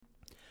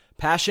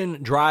Passion,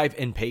 drive,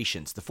 and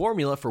patience. The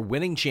formula for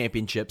winning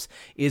championships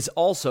is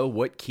also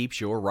what keeps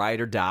your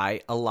ride or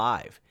die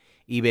alive.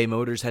 eBay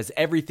Motors has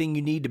everything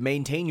you need to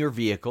maintain your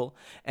vehicle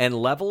and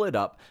level it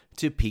up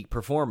to peak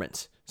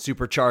performance.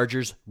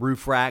 Superchargers,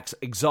 roof racks,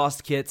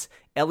 exhaust kits,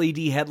 LED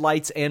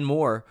headlights, and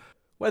more.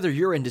 Whether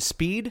you're into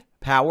speed,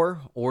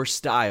 power, or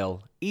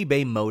style,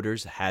 eBay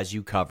Motors has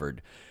you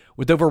covered.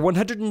 With over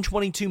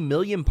 122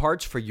 million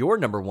parts for your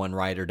number one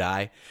ride or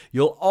die,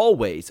 you'll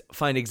always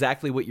find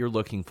exactly what you're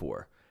looking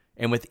for.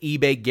 And with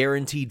eBay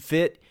Guaranteed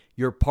Fit,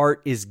 your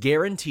part is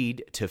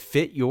guaranteed to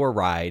fit your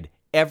ride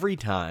every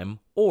time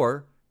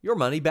or your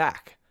money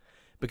back.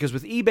 Because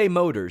with eBay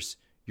Motors,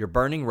 you're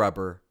burning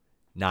rubber,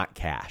 not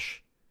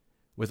cash.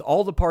 With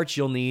all the parts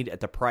you'll need at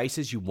the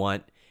prices you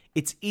want,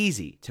 it's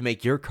easy to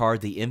make your car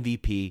the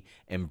MVP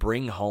and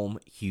bring home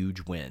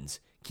huge wins.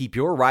 Keep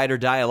your ride or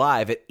die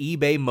alive at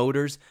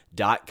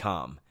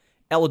ebaymotors.com.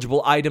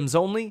 Eligible items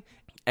only.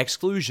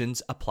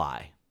 Exclusions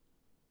apply.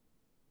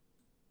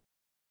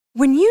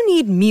 When you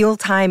need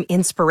mealtime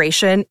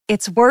inspiration,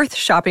 it's worth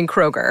shopping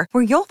Kroger,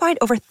 where you'll find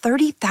over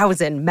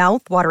 30,000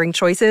 mouth-watering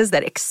choices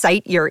that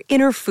excite your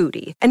inner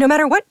foodie. And no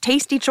matter what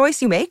tasty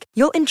choice you make,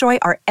 you'll enjoy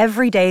our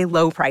everyday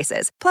low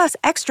prices, plus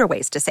extra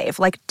ways to save,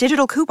 like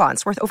digital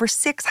coupons worth over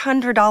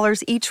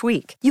 $600 each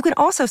week. You can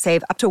also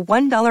save up to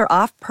 $1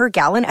 off per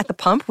gallon at the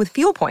pump with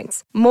fuel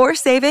points. More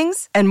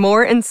savings and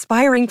more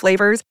inspiring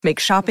flavors make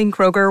shopping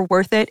Kroger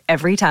worth it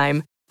every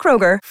time.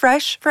 Kroger,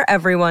 fresh for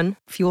everyone.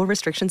 Fuel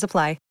restrictions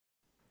apply.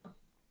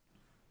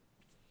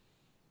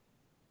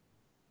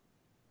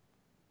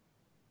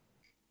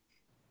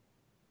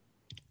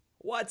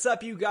 What's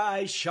up, you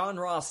guys? Sean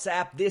Ross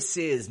Sapp. This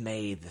is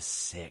May the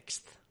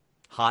 6th.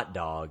 Hot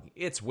dog.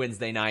 It's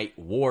Wednesday night,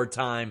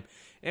 wartime,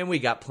 and we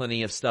got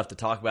plenty of stuff to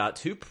talk about.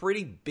 Two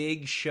pretty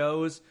big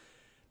shows.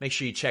 Make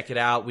sure you check it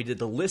out. We did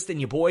the List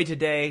and Your Boy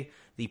today,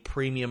 the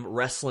premium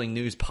wrestling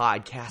news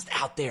podcast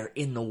out there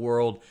in the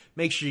world.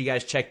 Make sure you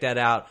guys check that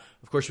out.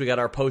 Of course, we got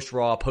our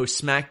post-Raw,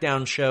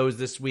 post-SmackDown shows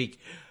this week,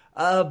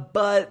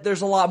 but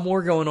there's a lot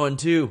more going on,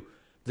 too.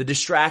 The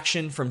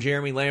Distraction from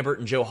Jeremy Lambert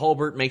and Joe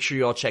Hulbert. Make sure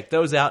you all check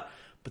those out.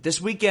 But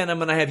this weekend, I'm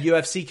going to have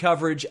UFC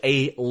coverage,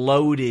 a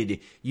loaded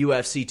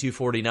UFC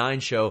 249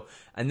 show.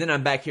 And then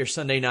I'm back here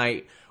Sunday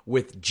night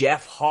with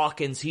Jeff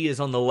Hawkins. He is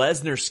on the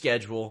Lesnar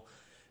schedule,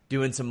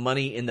 doing some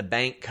Money in the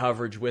Bank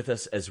coverage with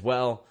us as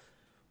well.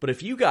 But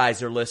if you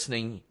guys are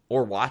listening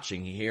or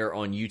watching here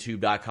on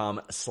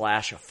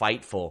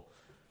youtube.com/Fightful,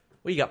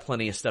 well, you got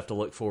plenty of stuff to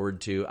look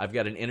forward to. I've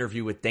got an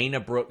interview with Dana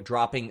Brooke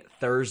dropping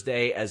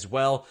Thursday, as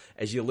well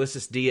as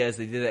Ulysses Diaz.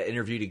 They did that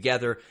interview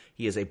together.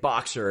 He is a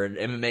boxer, an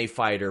MMA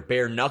fighter,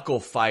 bare knuckle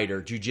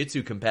fighter,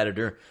 jiu-jitsu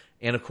competitor,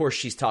 and of course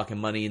she's talking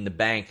Money in the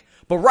Bank.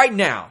 But right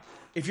now,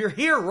 if you're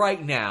here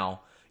right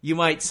now, you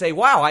might say,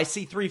 wow, I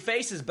see three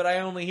faces, but I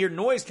only hear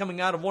noise coming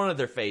out of one of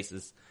their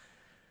faces.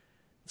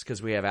 It's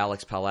because we have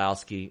Alex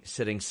Palowski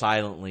sitting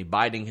silently,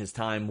 biding his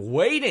time,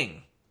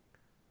 waiting.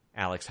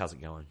 Alex, how's it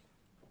going?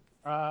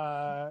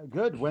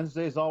 Good.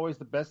 Wednesday is always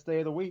the best day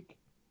of the week.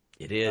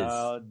 It is.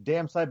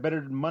 Damn sight better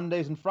than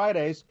Mondays and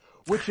Fridays,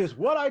 which is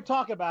what I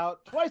talk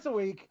about twice a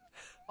week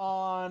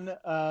on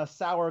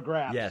Sour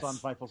Graps on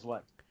Fightful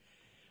Select.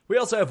 We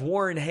also have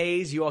Warren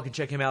Hayes. You all can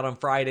check him out on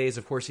Fridays.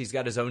 Of course, he's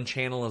got his own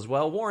channel as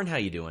well. Warren, how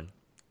you doing?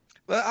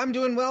 Well, I'm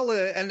doing well,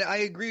 and I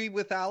agree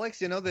with Alex.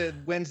 You know, the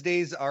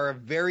Wednesdays are a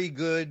very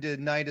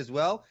good night as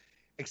well.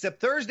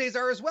 Except Thursdays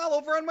are as well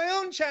over on my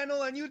own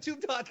channel on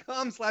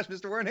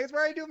youtube.com/Mr. Warren Hayes,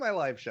 where I do my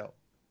live show.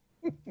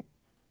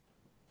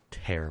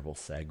 Terrible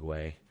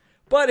segue.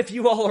 But if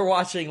you all are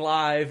watching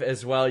live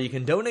as well, you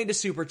can donate a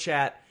super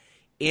chat.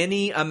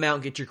 Any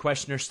amount, get your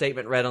question or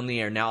statement read on the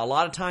air. Now, a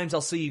lot of times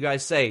I'll see you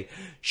guys say,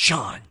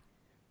 Sean,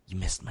 you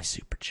missed my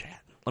super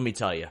chat. Let me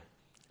tell you,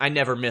 I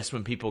never miss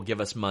when people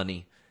give us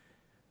money.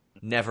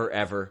 Never,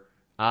 ever.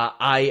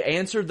 I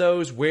answer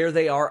those where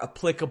they are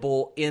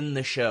applicable in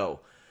the show.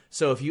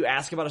 So if you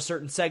ask about a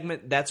certain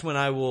segment, that's when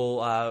I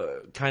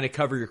will kind of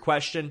cover your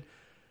question.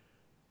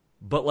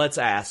 But let's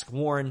ask,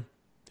 Warren,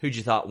 who'd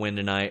you thought win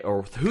tonight?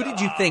 Or who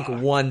did you think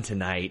won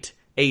tonight,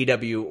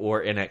 AEW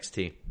or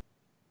NXT?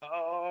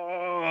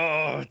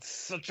 Oh, it's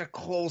such a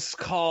close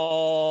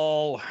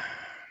call.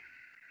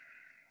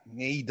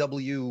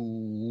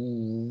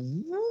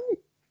 AEW.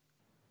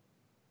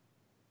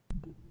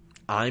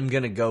 I'm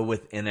going to go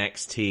with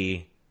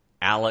NXT.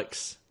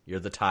 Alex,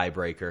 you're the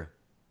tiebreaker.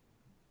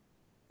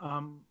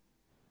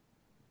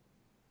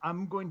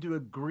 I'm going to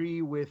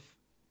agree with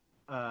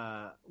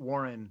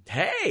Warren.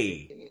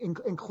 Hey!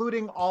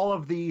 Including all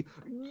of the...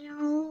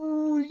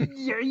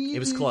 It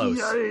was close.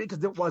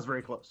 Because it was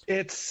very close.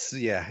 It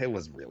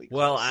was really close.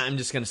 Well, I'm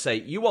just going to say,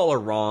 you all are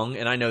wrong,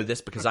 and I know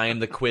this because I am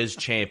the quiz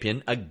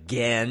champion.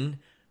 Again,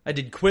 I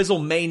did Quizzle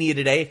Mania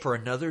today for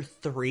another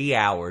 3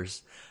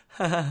 hours.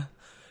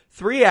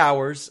 3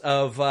 hours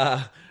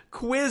of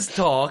quiz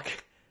talk,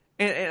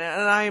 and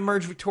I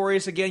emerged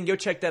victorious again. Go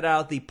check that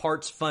out, the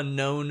Parts Fun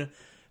Known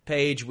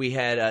page. We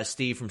had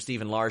Steve from Steve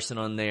and Larson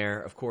on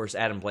there. Of course,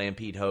 Adam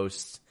Blampede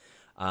hosts.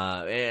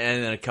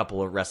 and then a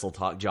couple of Wrestle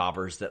Talk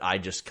jobbers that I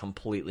just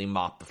completely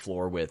mopped the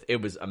floor with.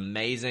 It was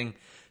amazing.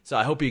 So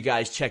I hope you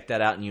guys checked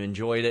that out and you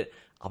enjoyed it.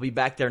 I'll be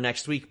back there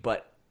next week,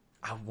 but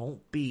I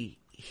won't be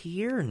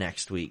here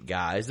next week,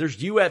 guys. There's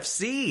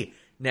UFC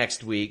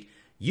next week.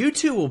 You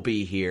two will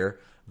be here,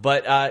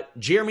 but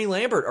Jeremy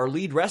Lambert, our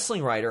lead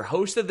wrestling writer,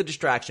 host of the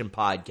Distraction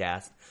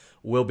Podcast,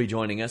 will be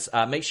joining us.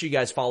 Make sure you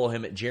guys follow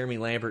him at Jeremy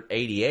Lambert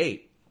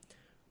 88.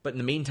 But in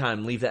the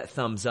meantime, leave that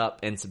thumbs up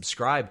and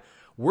subscribe.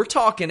 We're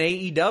talking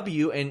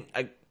AEW,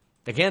 and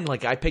again,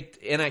 like I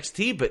picked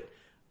NXT, but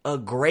a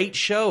great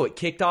show. It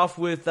kicked off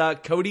with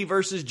Cody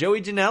versus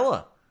Joey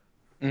Janela.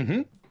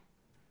 Mm-hmm.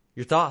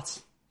 Your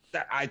thoughts?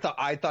 I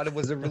thought it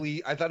was a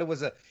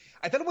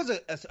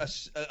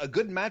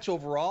good match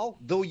overall.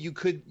 Though you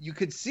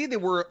could see they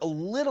were a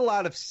little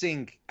out of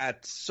sync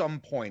at some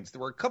points.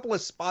 There were a couple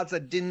of spots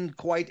that didn't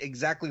quite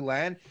exactly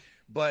land,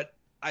 but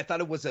I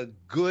thought it was a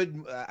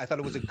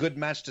good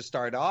match to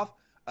start off.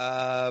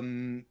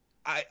 I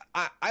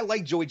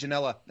like Joey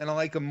Janela, and I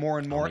like him more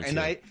and more. And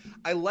I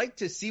like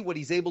to see what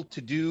he's able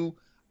to do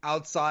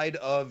outside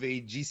of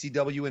a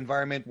GCW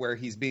environment where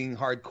he's being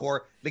hardcore.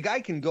 The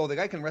guy can go. The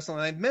guy can wrestle.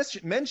 And I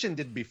mentioned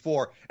it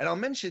before, and I'll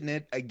mention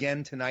it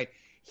again tonight.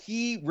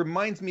 He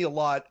reminds me a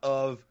lot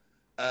of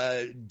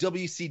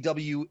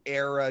WCW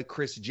era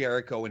Chris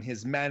Jericho and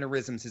his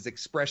mannerisms, his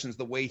expressions,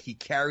 the way he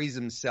carries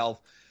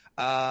himself.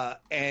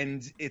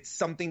 And it's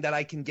something that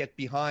I can get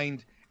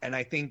behind. And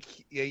I think,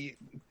 we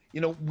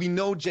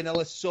know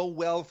Janela so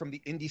well from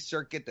the indie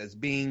circuit as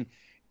being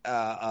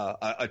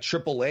a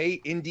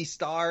AAA indie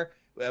star.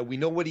 We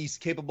know what he's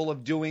capable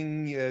of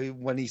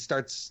doing when he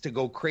starts to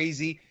go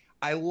crazy.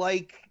 I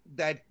like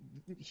that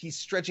he's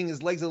stretching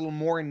his legs a little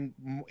more in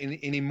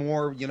a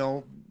more,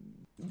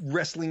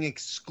 wrestling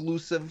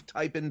exclusive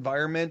type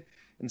environment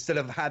instead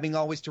of having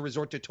always to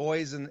resort to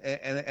toys and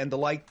the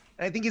like.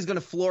 And I think he's going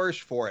to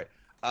flourish for it.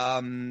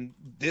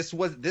 This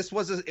was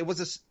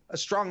a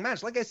strong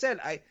match. Like I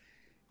said,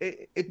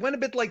 it went a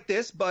bit like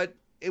this, but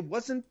it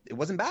wasn't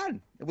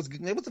bad. It was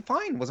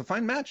fine. It was a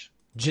fine match.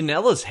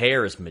 Janela's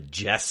hair is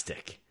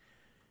majestic.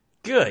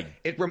 Good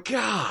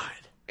God.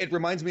 It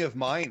reminds me of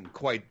mine,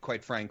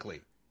 quite frankly.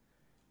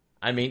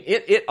 I mean,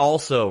 it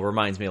also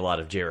reminds me a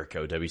lot of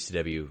Jericho,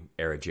 WCW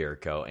era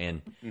Jericho.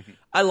 And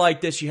I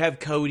like this. You have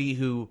Cody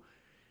who,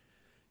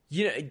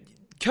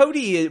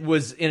 Cody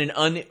was in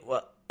an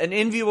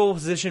enviable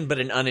position, but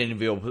an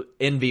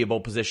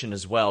unenviable position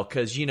as well.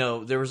 Because,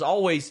 there was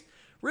always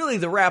really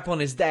the rap on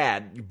his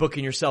dad,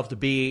 booking yourself to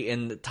be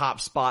in the top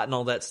spot and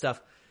all that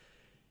stuff.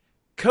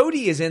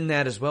 Cody is in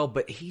that as well,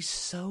 but he's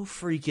so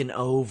freaking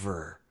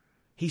over.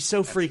 He's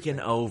so freaking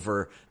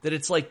over that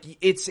it's like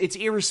it's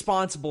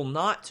irresponsible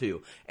not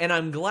to. And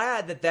I'm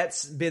glad that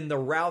that's been the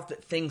route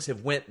that things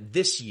have went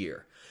this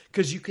year.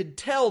 Because you could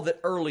tell that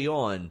early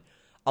on,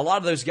 a lot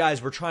of those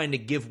guys were trying to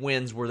give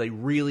wins where they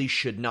really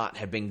should not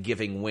have been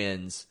giving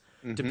wins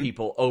to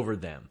people over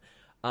them.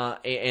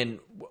 And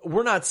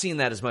we're not seeing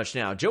that as much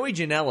now. Joey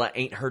Janela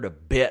ain't hurt a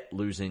bit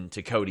losing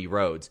to Cody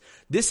Rhodes.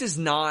 This is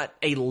not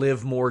a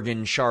Liv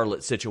Morgan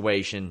Charlotte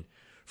situation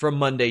from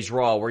Monday's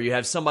Raw where you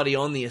have somebody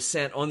on the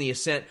ascent.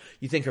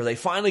 You think, are they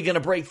finally going to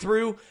break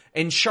through?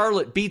 And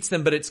Charlotte beats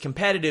them, but it's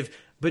competitive.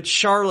 But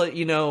Charlotte,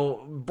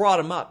 brought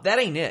him up. That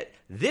ain't it.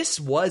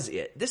 This was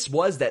it. This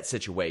was that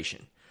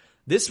situation.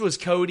 This was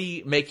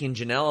Cody making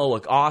Janela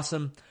look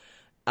awesome.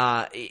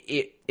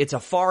 It's a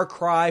far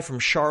cry from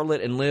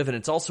Charlotte and Liv, and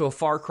it's also a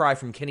far cry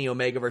from Kenny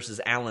Omega versus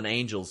Alan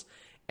Angels,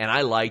 and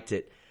I liked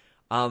it.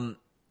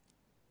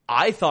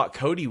 I thought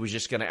Cody was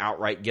just going to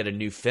outright get a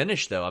new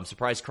finish, though. I'm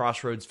surprised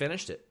Crossroads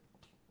finished it.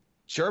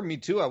 Sure, me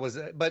too. I was,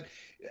 but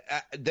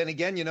then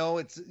again,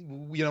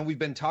 we've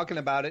been talking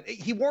about it.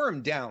 He wore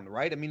him down,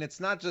 right? I mean, it's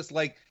not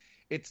like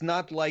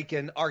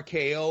an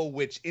RKO,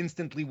 which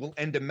instantly will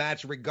end a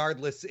match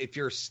regardless if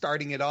you're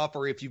starting it off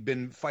or if you've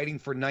been fighting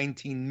for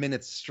 19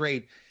 minutes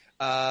straight.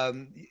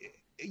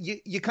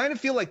 You kind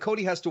of feel like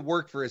Cody has to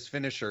work for his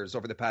finishers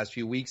over the past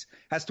few weeks,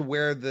 has to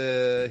wear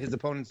his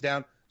opponents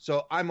down.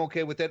 So I'm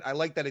okay with it. I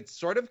like that it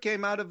sort of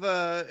came out of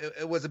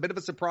it was a bit of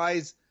a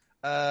surprise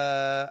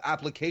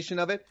application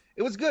of it.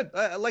 It was good.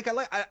 I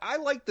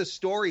like the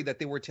story that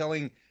they were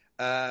telling.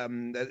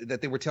 That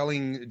they were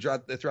telling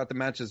throughout the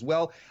match as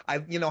well. How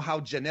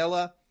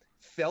Janela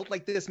felt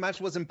like this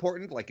match was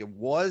important, like it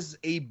was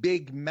a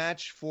big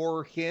match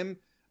for him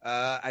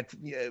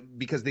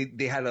because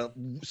they had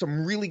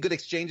some really good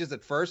exchanges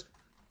at first.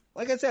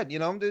 Like I said,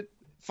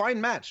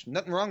 fine match,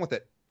 nothing wrong with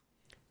it.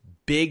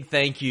 Big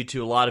thank you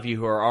to a lot of you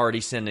who are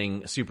already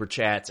sending super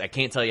chats. I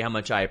can't tell you how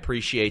much I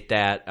appreciate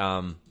that.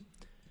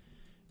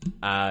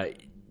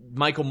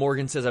 Michael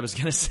Morgan says I was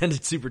going to send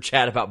a super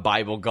chat about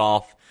Bible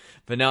golf.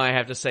 But now I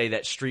have to say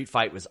that Street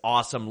Fight was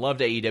awesome. Loved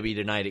AEW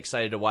tonight.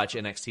 Excited to watch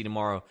NXT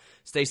tomorrow.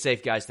 Stay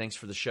safe, guys. Thanks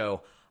for the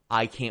show.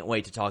 I can't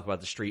wait to talk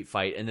about the Street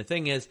Fight. And the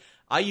thing is,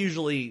 I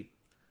usually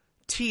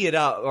tee it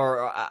up,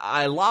 or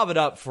I lob it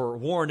up for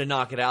Warren to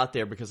knock it out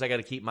there because I got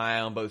to keep my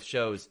eye on both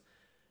shows.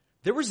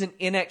 There was an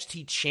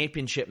NXT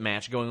championship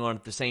match going on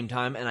at the same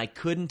time, and I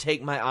couldn't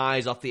take my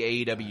eyes off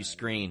the AEW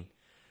screen.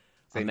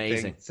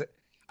 Amazing.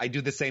 I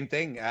do the same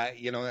thing. I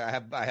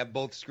have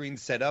both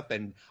screens set up,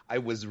 and I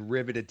was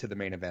riveted to the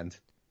main event.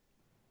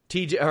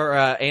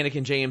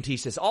 Anakin JMT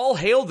says, "All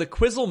hail the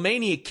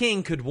Quizzlemania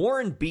King. Could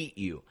Warren beat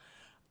you?"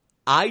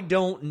 I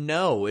don't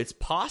know. It's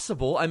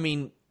possible. I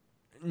mean,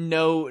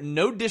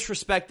 no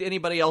disrespect to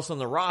anybody else on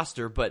the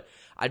roster, but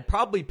I'd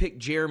probably pick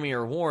Jeremy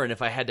or Warren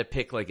if I had to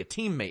pick like a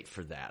teammate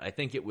for that. I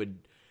think it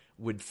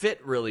would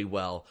fit really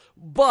well.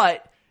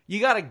 But you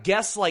got to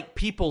guess like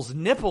people's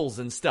nipples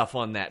and stuff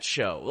on that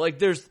show. Like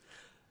there's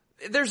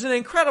an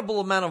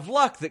incredible amount of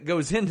luck that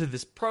goes into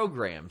this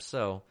program.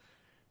 So,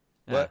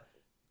 But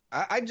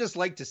I'd just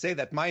like to say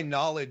that my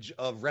knowledge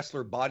of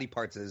wrestler body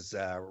parts is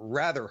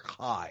rather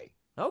high.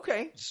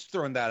 Okay. Just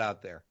throwing that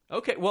out there.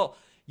 Okay. Well,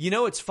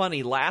 it's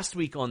funny. Last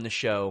week on the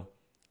show,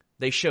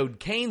 they showed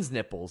Kane's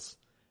nipples,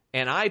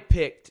 and I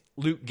picked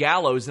Luke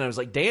Gallows, and I was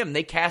like, damn,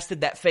 they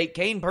casted that fake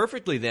Kane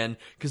perfectly then,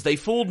 because they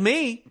fooled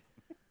me.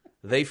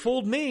 They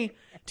fooled me.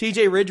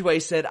 TJ Ridgway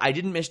said, I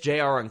didn't miss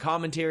JR on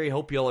commentary.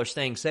 Hope y'all are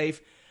staying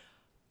safe.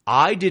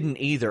 I didn't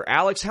either.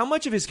 Alex, how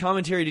much of his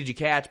commentary did you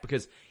catch?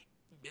 Because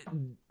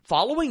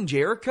following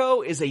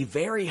Jericho is a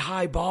very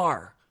high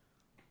bar.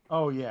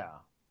 Oh, yeah.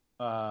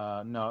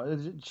 No.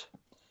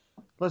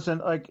 Listen,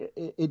 like,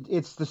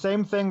 it's the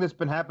same thing that's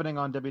been happening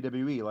on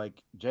WWE. Like,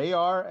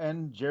 JR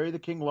and Jerry the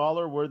King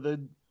Lawler were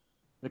the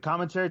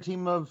commentary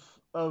team of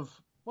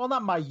well,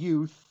 not my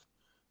youth,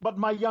 but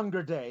my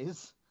younger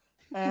days.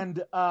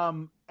 And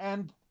I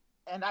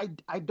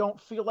don't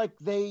feel like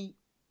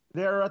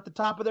they're at the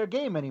top of their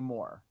game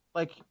anymore.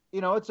 Like,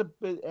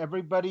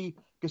 everybody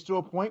gets to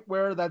a point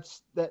where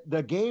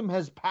the game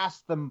has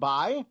passed them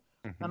by,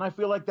 and I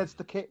feel like that's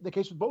the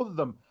case with both of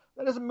them.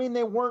 That doesn't mean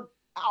they weren't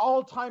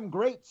all-time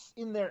greats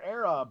in their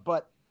era,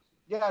 but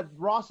yeah,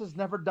 Ross has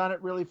never done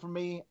it really for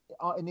me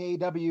in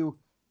AEW,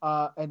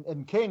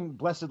 and King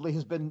blessedly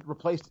has been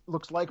replaced,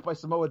 looks like, by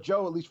Samoa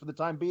Joe, at least for the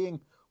time being,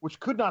 which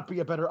could not be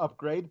a better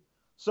upgrade.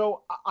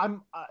 So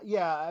I'm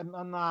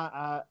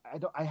not.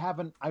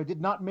 I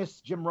did not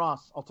miss Jim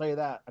Ross. I'll tell you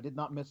that. I did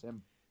not miss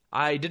him.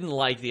 I didn't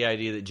like the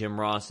idea that Jim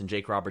Ross and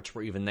Jake Roberts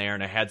were even there,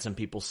 and I had some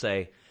people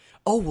say,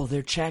 "Oh, well,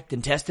 they're checked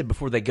and tested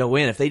before they go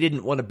in. If they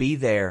didn't want to be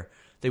there,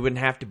 they wouldn't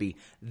have to be."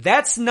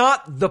 That's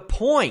not the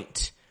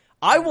point.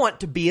 I want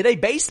to be at a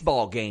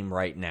baseball game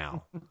right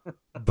now,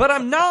 but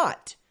I'm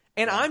not,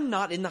 and I'm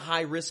not in the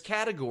high risk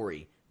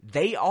category.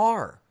 They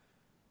are.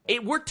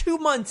 We're 2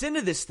 months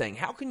into this thing.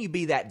 How can you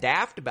be that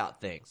daft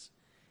about things?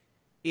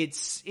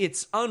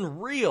 It's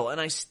unreal, and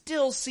I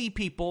still see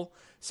people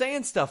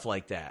saying stuff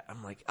like that.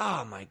 I'm like,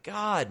 oh my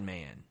God,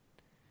 man.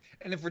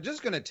 And if we're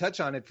just going to touch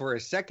on it for a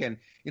second,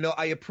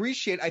 I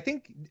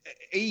think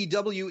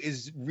AEW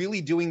is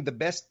really doing the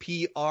best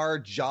PR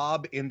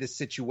job in this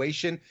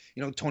situation.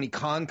 Tony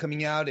Khan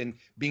coming out and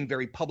being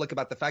very public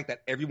about the fact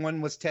that everyone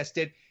was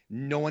tested.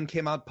 No one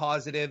came out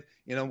positive.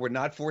 We're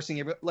not forcing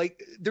everyone.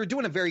 Like, they're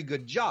doing a very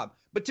good job.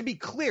 But to be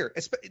clear,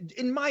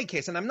 in my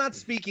case, and I'm not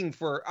speaking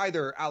for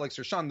either Alex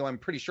or Sean, though I'm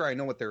pretty sure I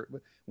know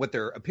what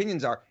their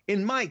opinions are.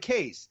 In my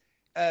case,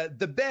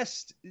 the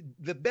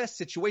best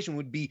situation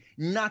would be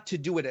not to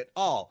do it at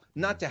all,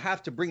 not to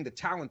have to bring the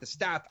talent, the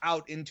staff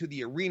out into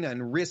the arena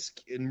and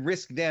risk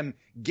them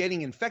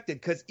getting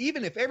infected. Because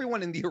even if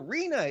everyone in the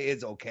arena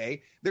is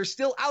okay, they're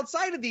still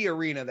outside of the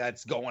arena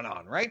that's going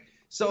on, right?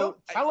 So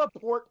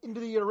teleport into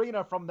the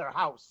arena from their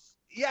house.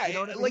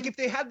 Yeah, like if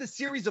they had the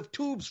series of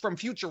tubes from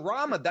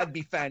Futurama, that'd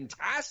be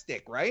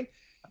fantastic, right?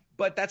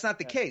 But that's not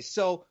the case.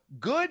 So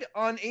good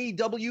on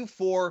AEW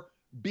for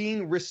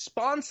being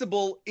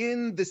responsible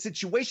in the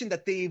situation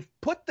that they've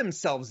put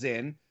themselves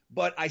in,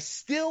 but I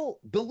still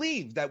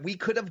believe that we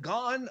could have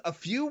gone a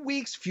few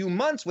weeks, few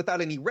months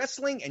without any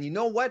wrestling, and you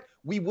know what?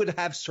 We would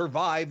have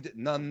survived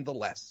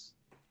nonetheless.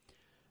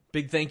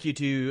 Big thank you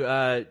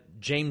to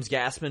James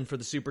Gassman for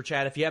the super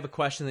chat. If you have a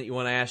question that you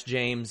want to ask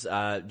James,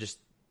 just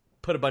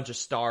put a bunch of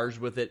stars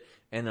with it,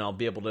 and then I'll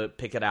be able to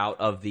pick it out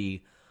of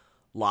the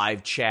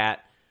live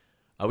chat.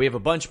 We have a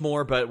bunch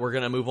more, but we're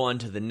going to move on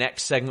to the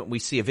next segment. We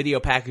see a video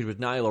package with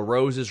Nyla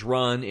Rose's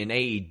run in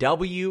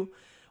AEW,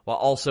 while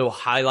also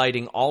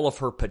highlighting all of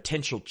her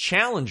potential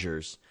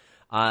challengers.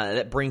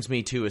 That brings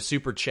me to a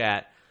super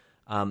chat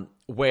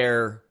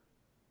where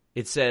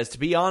it says, to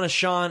be honest,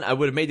 Sean, I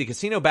would have made the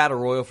Casino Battle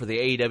Royal for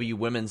the AEW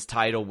women's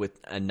title with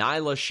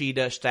Nyla,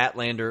 Shida,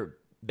 Statlander,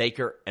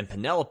 Baker, and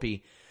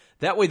Penelope.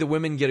 That way the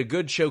women get a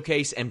good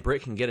showcase and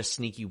Britt can get a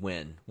sneaky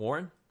win.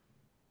 Warren?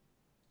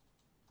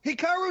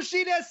 Hikaru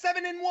Shida is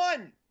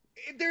 7-1.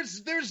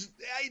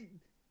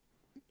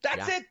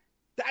 That's it.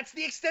 That's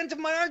the extent of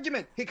my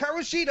argument. Hikaru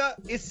Shida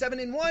is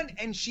 7-1,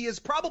 and she is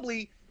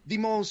probably the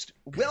most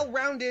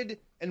well-rounded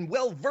and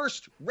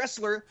well-versed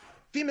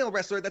female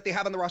wrestler that they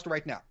have on the roster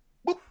right now.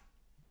 Boop.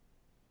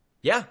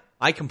 Yeah,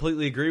 I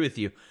completely agree with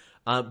you.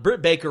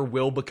 Britt Baker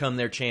will become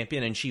their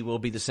champion, and she will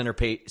be the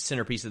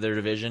centerpiece of their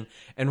division,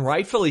 and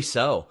rightfully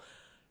so.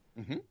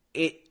 Mm-hmm.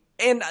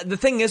 And the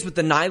thing is, with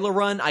the Nyla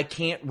run, I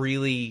can't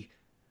really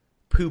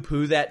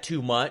poo-poo that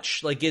too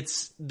much. Like,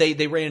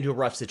 they ran into a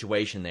rough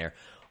situation there.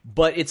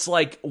 But it's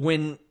like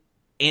when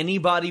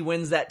anybody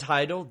wins that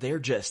title, they're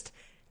just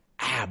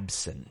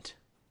absent.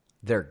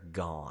 They're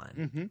gone.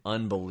 Mm-hmm.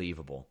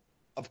 Unbelievable.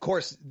 Of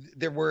course,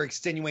 there were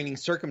extenuating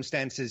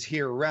circumstances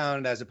here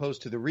around as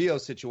opposed to the Rio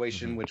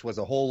situation, Mm-hmm. which was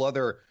a whole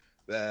other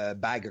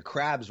bag of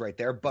crabs right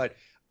there. But,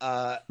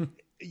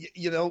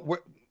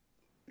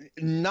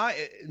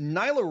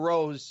 Nyla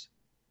Rose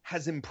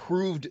has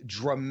improved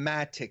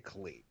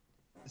dramatically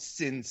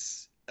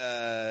since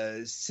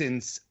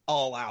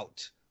All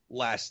Out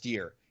last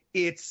year.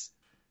 It's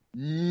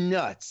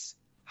nuts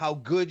how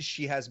good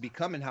she has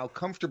become and how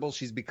comfortable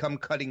she's become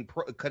cutting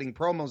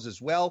promos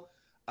as well.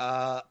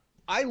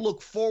 I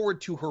look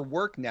forward to her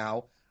work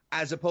now,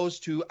 as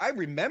opposed to, I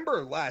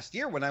remember last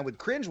year when I would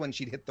cringe when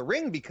she'd hit the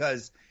ring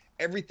because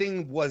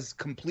everything was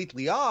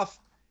completely off.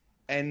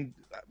 And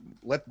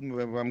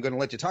I'm going to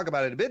let you talk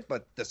about it a bit,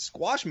 but the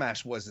squash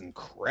match was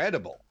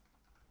incredible.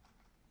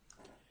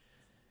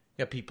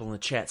 Got people in the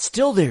chat.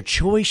 Still their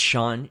choice,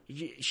 Sean.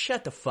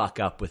 Shut the fuck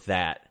up with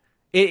that.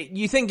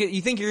 You think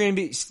you're going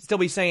to still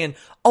be saying,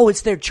 oh,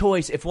 it's their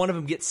choice if one of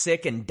them gets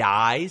sick and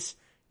dies?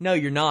 No,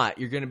 you're not.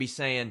 You're going to be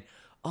saying,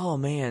 oh,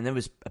 man, that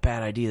was a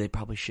bad idea. They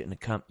probably shouldn't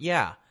have come.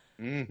 Yeah.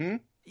 Mm-hmm.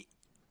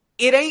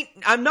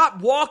 I'm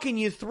not walking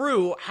you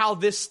through how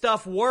this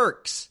stuff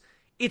works.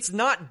 It's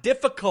not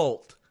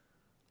difficult.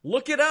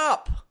 Look it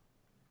up.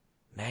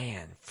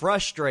 Man,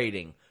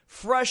 frustrating.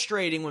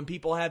 Frustrating when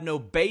people have no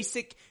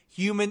basic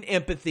human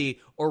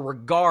empathy or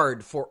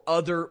regard for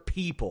other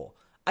people.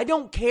 I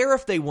don't care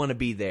if they want to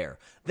be there.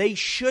 They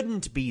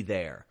shouldn't be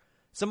there.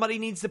 Somebody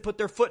needs to put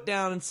their foot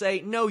down and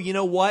say, no, you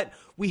know what?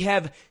 We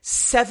have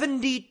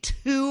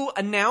 72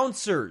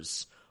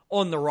 announcers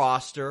on the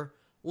roster.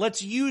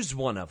 Let's use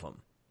one of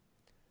them.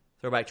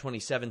 Throwback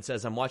 27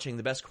 says, I'm watching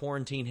the best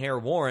quarantine hair,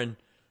 Warren,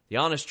 the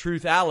honest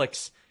truth,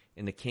 Alex,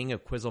 and the king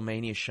of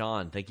Quizzlemania,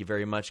 Sean. Thank you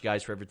very much,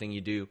 guys, for everything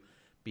you do.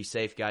 Be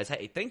safe, guys.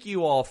 Hey, thank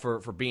you all for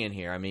being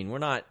here. I mean, we're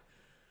not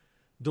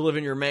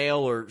delivering your mail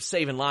or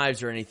saving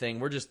lives or anything.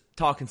 We're just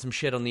talking some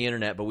shit on the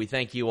internet, but we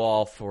thank you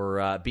all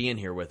for being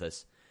here with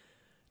us.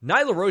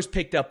 Nyla Rose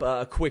picked up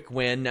a quick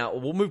win. Now,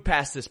 we'll move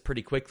past this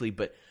pretty quickly,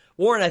 but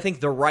Warren, I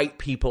think the right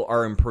people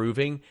are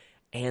improving,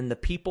 and the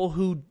people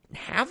who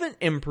haven't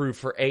improved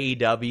for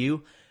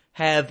AEW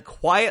have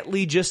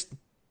quietly just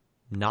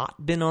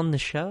not been on the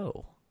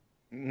show.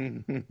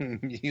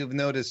 You've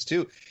noticed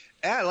too.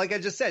 Yeah, like I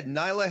just said,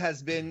 Nyla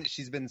has been,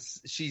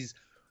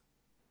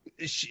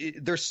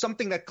 there's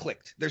something that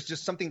clicked. There's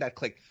just something that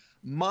clicked.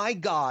 My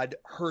God,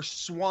 her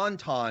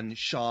swanton,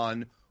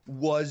 Sean,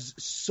 was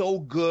so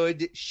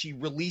good. She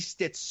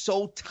released it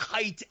so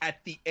tight at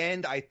the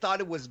end. I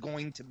thought it was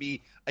going to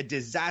be a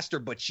disaster,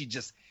 but she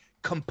just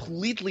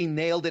completely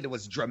nailed it. It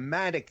was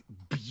dramatic,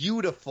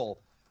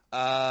 beautiful.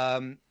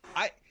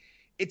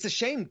 It's a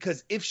shame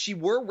because if she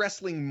were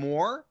wrestling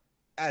more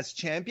as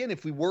champion,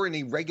 if we were in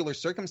a regular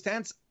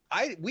circumstance,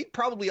 we'd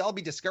probably all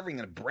be discovering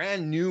a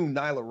brand new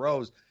Nyla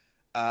Rose,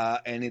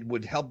 and it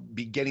would help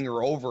be getting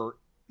her over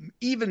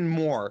even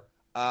more.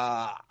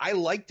 I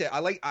liked it.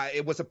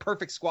 It was a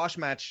perfect squash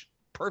match.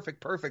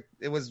 Perfect.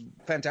 It was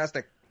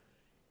fantastic.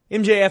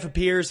 MJF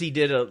appears. He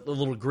did a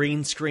little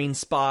green screen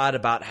spot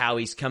about how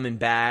he's coming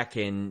back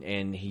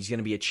and he's going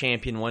to be a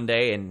champion one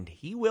day, and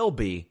he will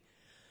be.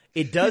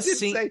 It does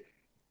seem.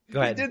 Go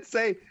ahead. He did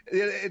say,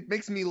 it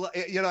makes me,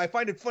 I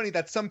find it funny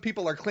that some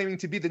people are claiming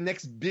to be the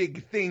next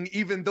big thing,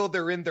 even though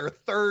they're in their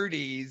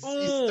 30s.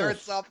 Ooh. He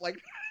starts off like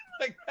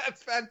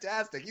that's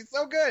fantastic. He's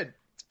so good.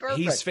 It's perfect.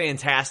 He's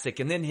fantastic.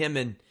 And then him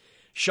and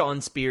Sean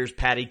Spears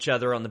pat each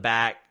other on the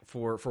back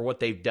for what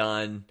they've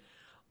done,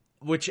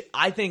 which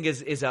I think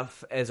is a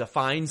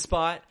fine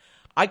spot.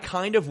 I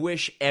kind of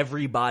wish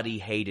everybody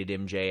hated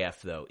MJF,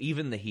 though,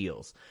 even the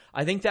heels.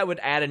 I think that would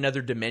add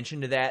another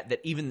dimension to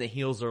that even the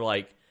heels are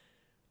like,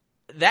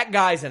 that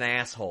guy's an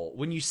asshole.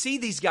 When you see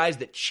these guys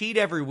that cheat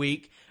every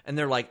week and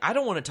they're like, I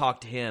don't want to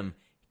talk to him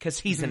because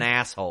he's an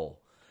asshole,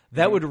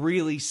 that would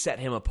really set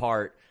him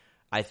apart,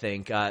 I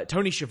think.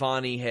 Tony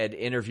Schiavone had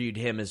interviewed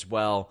him as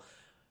well.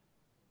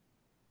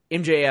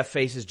 MJF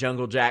faces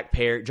Jungle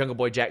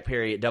Boy Jack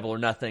Perry at Double or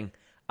Nothing.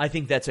 I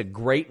think that's a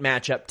great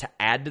matchup to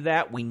add to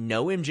that. We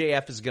know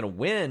MJF is going to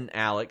win,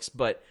 Alex,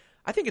 but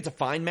I think it's a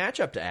fine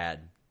matchup to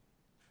add.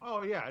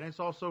 Oh yeah, and it's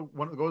also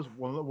one of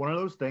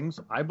those things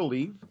I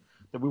believe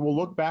that we will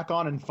look back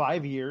on in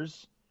 5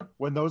 years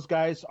when those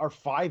guys are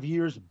 5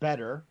 years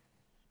better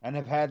and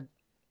have had,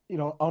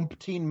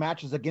 umpteen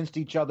matches against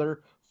each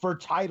other for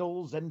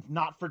titles and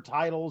not for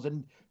titles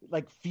and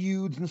like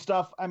feuds and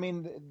stuff. I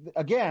mean,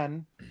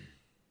 again,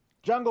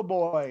 Jungle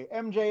Boy,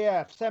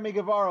 MJF, Sammy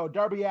Guevara,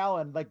 Darby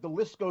Allin, like the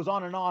list goes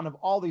on and on of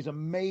all these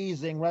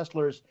amazing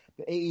wrestlers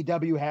that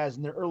AEW has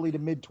in their early to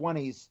mid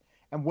 20s.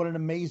 And what an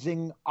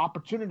amazing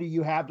opportunity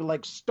you have to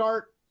like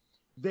start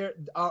there,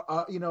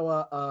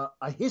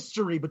 a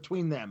history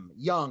between them,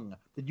 young,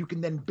 that you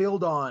can then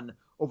build on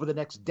over the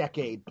next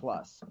decade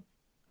plus.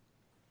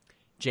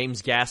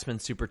 James Gassman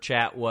super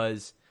chat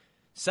was,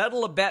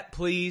 settle a bet,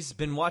 please.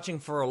 Been watching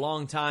for a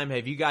long time.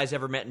 Have you guys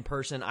ever met in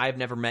person? I've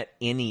never met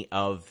any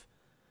of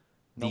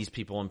these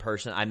people in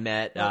person. I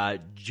met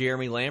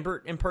Jeremy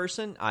Lambert in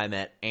person. I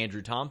met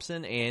Andrew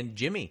Thompson and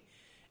Jimmy.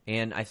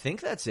 And I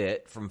think that's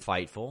it from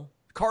Fightful.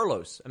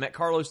 Carlos. I met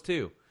Carlos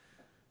too.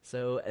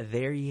 So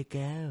there you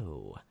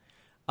go.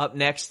 Up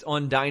next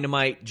on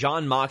Dynamite,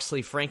 Jon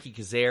Moxley, Frankie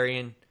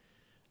Kazarian.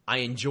 I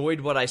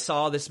enjoyed what I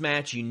saw this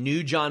match. You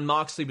knew Jon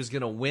Moxley was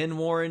going to win,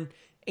 Warren,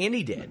 and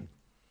he did.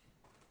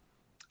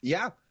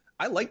 Yeah,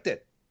 I liked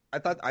it. I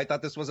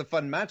thought this was a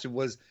fun match. It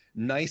was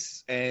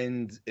nice,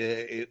 and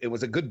it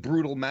was a good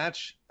brutal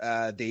match.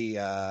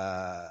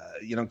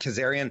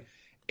 Kazarian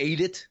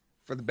ate it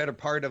for the better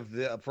part of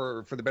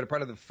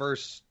the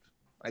first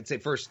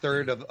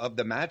third of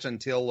the match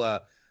until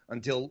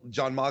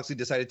Jon Moxley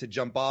decided to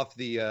jump off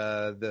the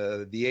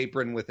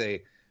apron with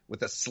a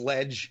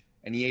sledge,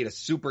 and he ate a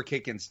super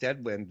kick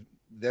instead. When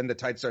then the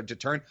tide started to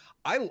turn.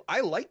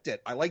 I liked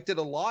it. I liked it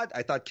a lot.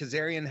 I thought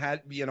Kazarian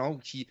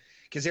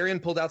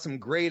Kazarian pulled out some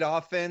great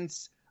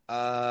offense. He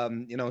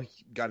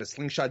got a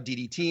slingshot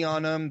DDT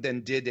on him,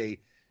 then did a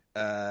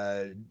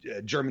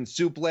German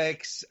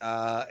suplex,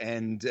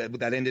 and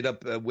that ended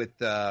up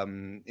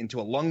into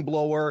a lung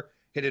blower,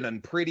 hit it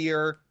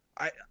unprettier.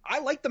 I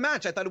liked the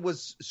match. I thought it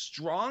was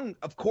strong.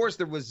 Of course,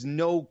 there was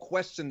no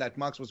question that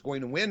Mox was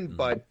going to win,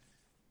 but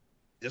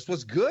this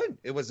was good.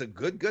 It was a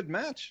good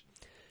match.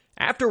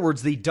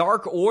 Afterwards, the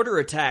Dark Order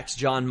attacks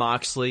Jon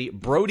Moxley.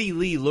 Brody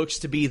Lee looks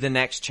to be the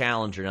next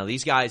challenger. Now,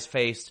 these guys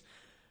faced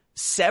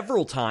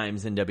several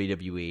times in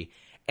WWE,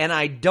 and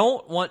I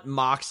don't want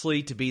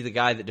Moxley to be the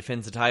guy that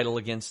defends the title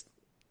against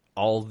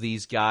all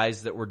these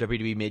guys that were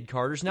WWE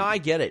mid-carders. Now, I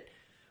get it.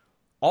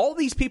 All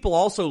these people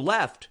also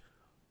left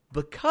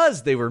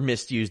because they were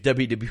misused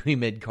WWE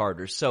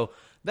mid-carders, so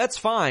that's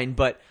fine,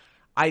 but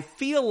I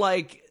feel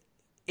like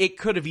it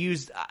could have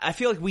used... I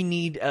feel like we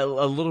need a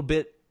little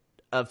bit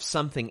of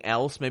something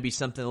else, maybe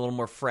something a little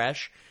more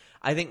fresh.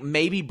 I think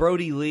maybe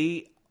Brody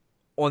Lee,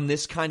 on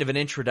this kind of an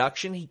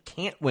introduction, he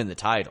can't win the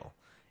title.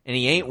 And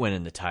he ain't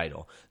winning the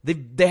title.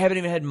 They haven't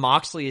even had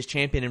Moxley as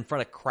champion in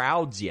front of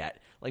crowds yet.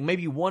 Like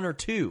maybe one or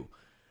two.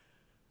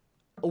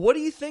 What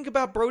do you think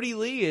about Brody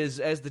Lee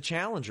as the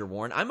challenger,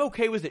 Warren? I'm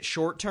okay with it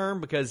short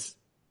term because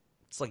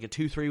it's like a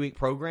 2-3 week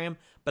program,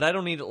 but I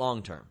don't need it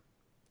long term.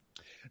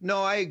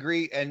 No, I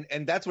agree, and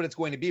that's what it's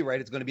going to be, right?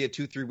 It's going to be a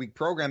 2-3 week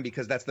program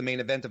because that's the main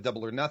event of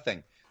Double or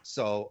Nothing.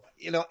 So,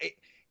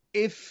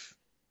 if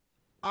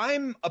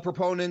I'm a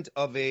proponent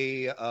of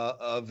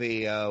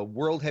a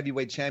world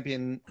heavyweight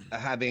champion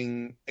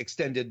having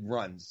extended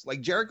runs,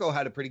 like Jericho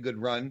had a pretty good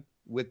run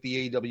with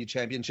the AEW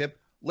championship,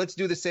 let's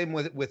do the same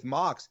with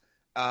Mox.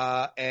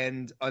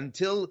 And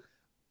until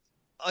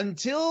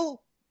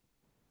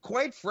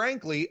quite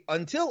frankly,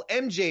 until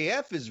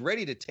MJF is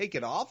ready to take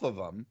it off of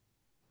him,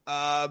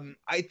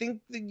 I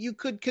think that you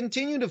could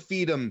continue to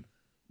feed him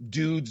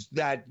dudes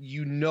that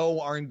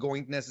aren't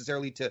going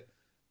necessarily to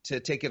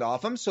take it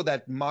off him so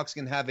that Mox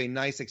can have a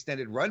nice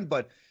extended run.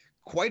 But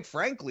quite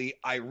frankly,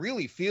 I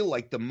really feel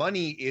like the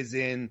money is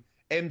in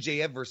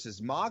MJF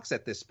versus Mox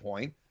at this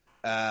point.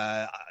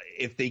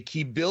 If they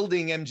keep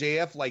building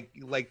MJF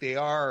like they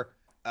are,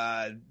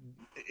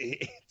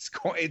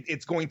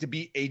 it's going to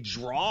be a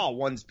draw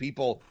once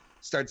people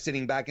start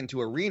sitting back into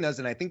arenas,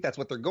 and I think that's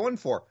what they're going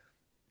for.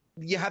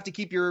 You have to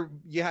keep your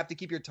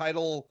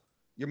title,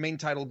 your main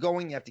title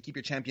going. You have to keep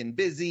your champion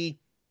busy.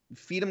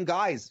 Feed them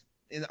guys.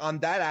 And on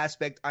that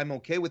aspect, I'm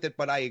okay with it,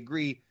 but I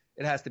agree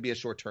it has to be a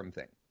short-term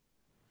thing.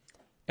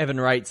 Evan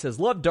Wright says,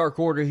 love Dark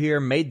Order here,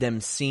 made them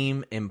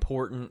seem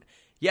important.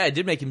 Yeah, it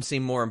did make him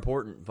seem more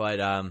important, but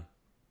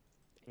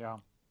yeah,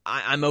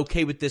 I'm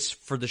okay with this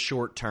for the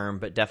short term,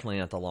 but definitely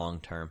not the long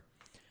term.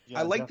 Yeah,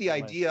 I like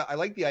definitely. I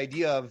like the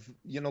idea of,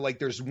 like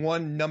there's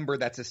one number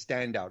that's a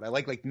standout. I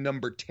like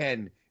number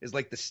 10 is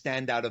like the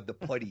standout of the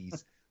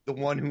putties, the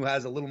one who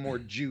has a little more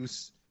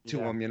juice to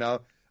him,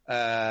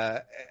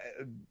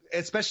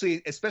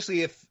 especially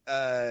if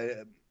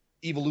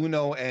Evil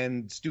Uno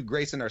and Stu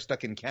Grayson are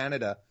stuck in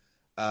Canada.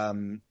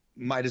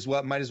 Might as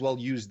well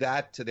use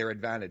that to their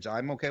advantage.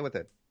 I'm okay with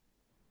it.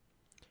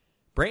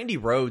 Brandy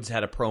Rhodes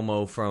had a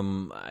promo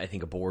from, I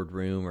think, a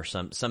boardroom or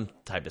some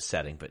type of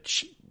setting, but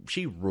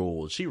she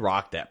ruled. She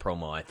rocked that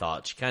promo, I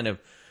thought. She kind of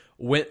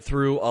went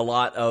through a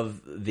lot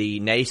of the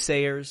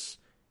naysayers,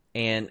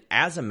 and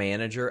as a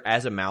manager,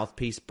 as a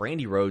mouthpiece,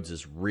 Brandy Rhodes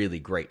is really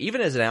great.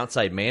 Even as an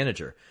outside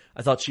manager,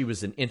 I thought she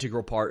was an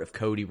integral part of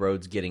Cody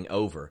Rhodes getting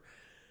over.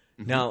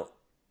 Mm-hmm. Now,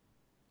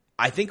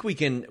 I think we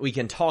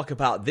can talk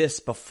about this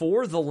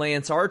before the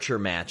Lance Archer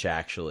match,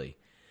 actually.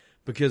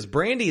 Because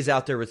Brandy is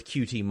out there with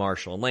QT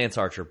Marshall, and Lance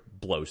Archer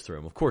blows through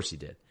him. Of course he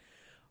did.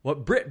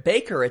 Britt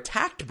Baker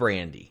attacked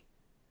Brandy.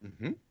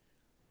 Mm-hmm.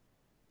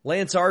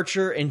 Lance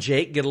Archer and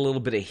Jake get a little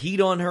bit of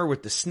heat on her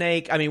with the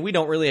snake. I mean, we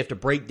don't really have to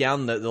break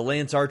down the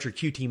Lance Archer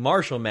QT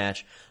Marshall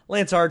match.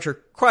 Lance Archer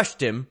crushed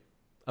him,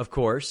 of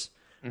course.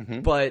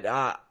 Mm-hmm. But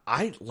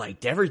I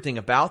liked everything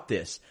about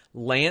this.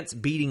 Lance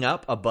beating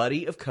up a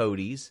buddy of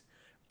Cody's.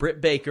 Britt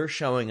Baker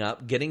showing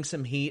up, getting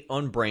some heat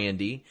on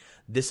Brandy.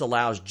 This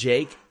allows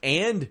Jake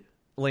and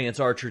Lance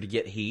Archer to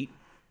get heat.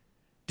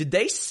 Did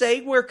they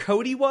say where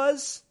Cody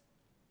was?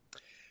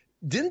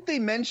 Didn't they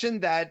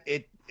mention that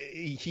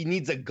he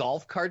needs a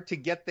golf cart to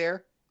get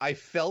there? I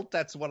felt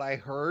that's what I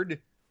heard.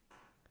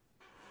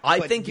 I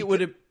think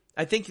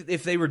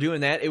if they were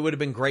doing that, it would have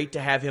been great to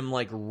have him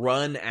like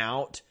run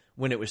out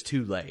when it was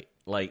too late.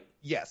 Like,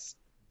 yes,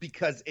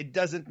 because it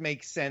doesn't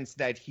make sense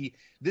that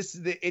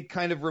it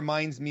kind of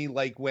reminds me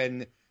like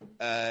when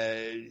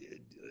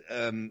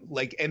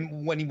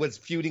when he was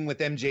feuding with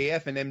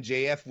MJF, and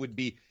MJF would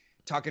be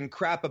talking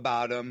crap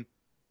about him,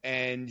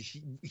 and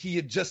he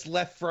had just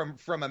left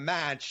from a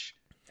match.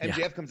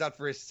 MJF comes out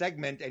for his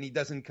segment, and he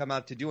doesn't come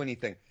out to do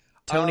anything.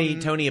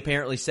 Tony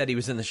apparently said he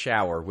was in the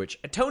shower, which,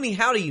 Tony,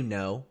 how do you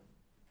know?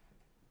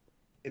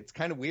 It's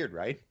kind of weird,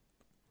 right?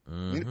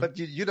 Mm-hmm. But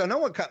you don't know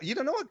what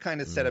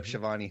kind of setup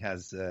Shivani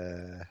has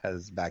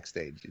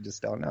backstage. You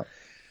just don't know.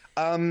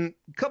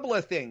 Couple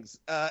of things.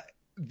 I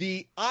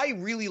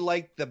really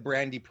liked the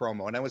Brandy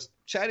promo, and I was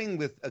chatting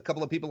with a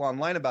couple of people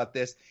online about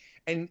this,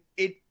 and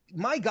it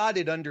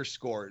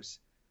underscores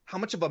how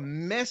much of a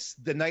mess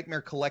the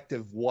Nightmare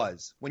Collective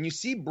was. When you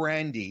see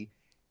Brandy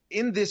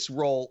in this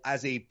role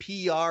as a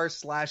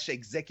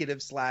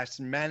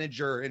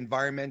PR/executive/manager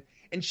environment,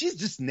 and she's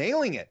just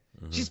nailing it.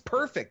 Mm-hmm. She's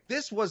perfect.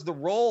 This was the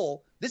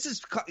role. This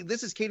is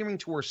catering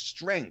to her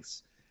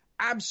strengths.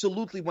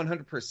 Absolutely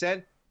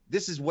 100%.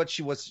 This is what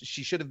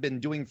she should have been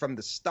doing from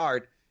the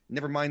start.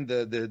 Never mind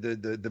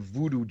the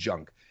voodoo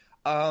junk.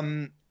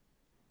 I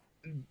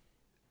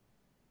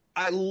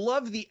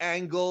love the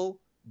angle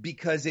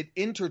because it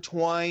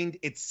intertwined,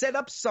 it set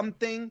up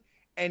something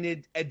and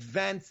it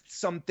advanced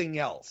something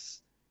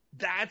else.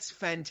 That's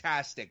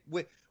fantastic.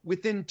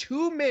 Within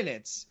 2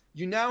 minutes,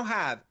 you now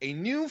have a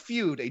new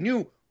feud, a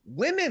new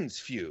women's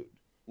feud.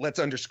 Let's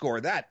underscore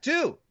that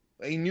too.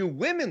 A new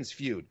women's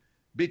feud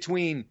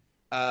between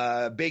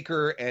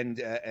Baker and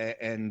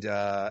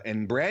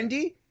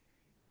Brandy.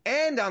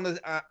 And on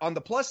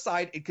the plus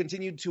side, it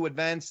continued to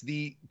advance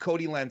the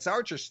Cody Lance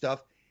Archer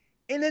stuff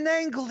in an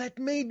angle that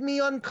made me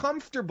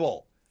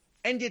uncomfortable.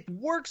 And it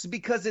works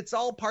because it's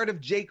all part of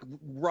Jake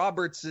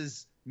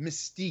Roberts'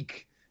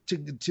 mystique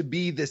to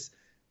be this,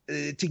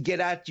 to get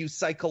at you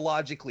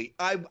psychologically.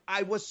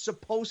 I was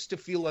supposed to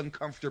feel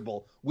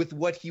uncomfortable with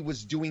what he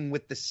was doing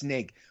with the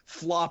snake,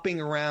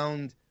 flopping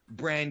around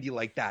Brandy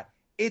like that.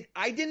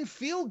 I didn't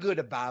feel good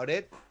about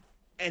it,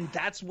 and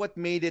that's what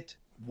made it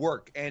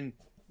work. And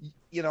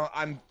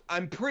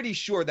I'm pretty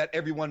sure that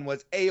everyone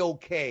was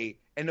A-okay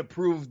and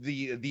approved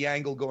the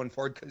angle going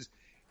forward, because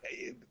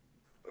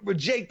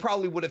Jake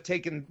probably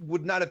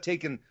would not have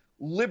taken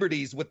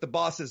liberties with the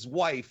boss's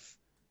wife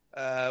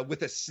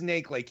with a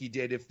snake like he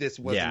did if this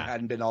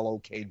hadn't been all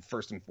okayed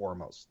first and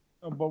foremost.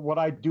 But what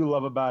I do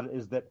love about it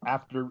is that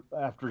after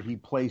he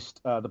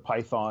placed the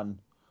python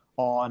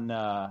on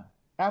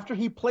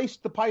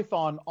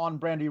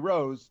Brandy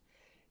Rose,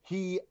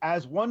 he,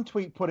 as one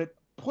tweet put it,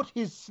 put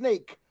his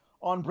snake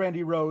on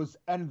Brandy Rose,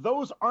 and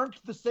those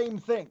aren't the same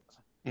things.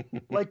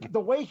 Like the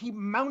way he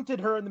mounted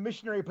her in the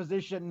missionary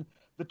position,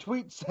 the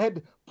tweet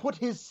said, "Put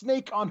his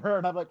snake on her,"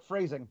 and I'm like,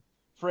 phrasing.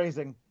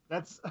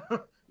 That's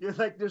it's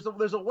like there's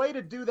a way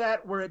to do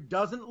that where it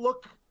doesn't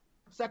look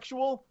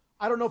sexual.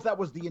 I don't know if that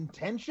was the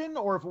intention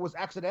or if it was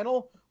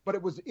accidental, but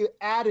it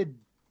added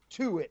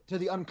to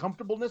the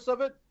uncomfortableness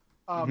of it.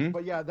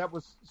 But yeah, that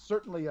was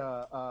certainly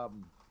yeah. Oh,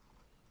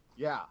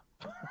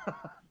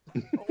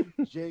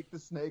 Jake the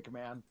Snake,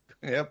 man.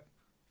 Yep.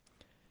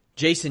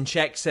 Jason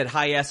Check said,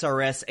 "Hi,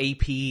 SRS,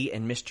 AP,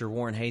 and Mr.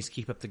 Warren Hayes.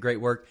 Keep up the great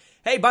work."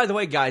 Hey, by the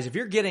way, guys, if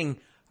you're getting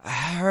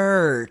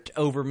hurt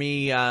over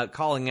me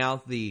calling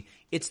out the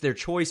 "It's Their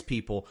Choice"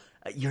 people,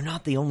 you're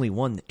not the only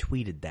one that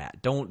tweeted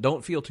that.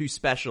 Don't feel too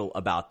special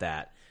about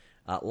that.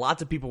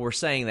 Lots of people were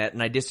saying that,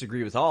 and I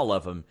disagree with all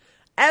of them.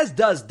 As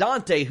does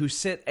Dante, who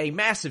sent a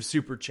massive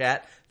super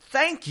chat.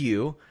 Thank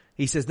you.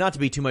 He says, not to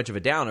be too much of a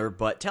downer,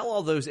 but tell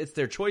all those It's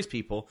Their Choice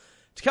people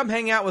to come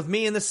hang out with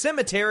me in the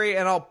cemetery,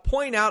 and I'll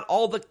point out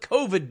all the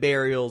COVID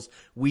burials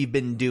we've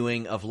been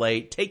doing of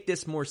late. Take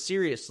this more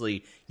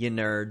seriously, you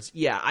nerds.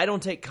 Yeah, I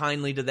don't take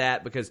kindly to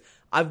that because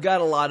I've got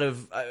a lot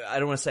of, I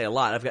don't want to say a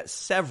lot, I've got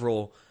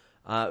several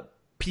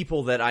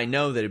people that I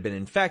know that have been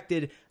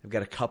infected. I've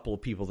got a couple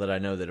of people that I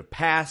know that have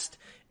passed,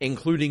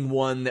 including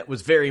one that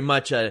was very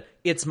much a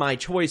 "it's my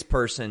choice"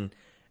 person,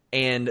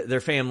 and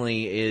their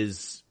family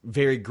is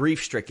very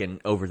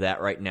grief-stricken over that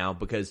right now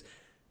because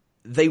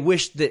they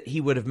wished that he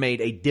would have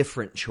made a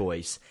different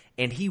choice,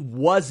 and he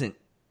wasn't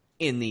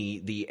in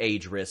the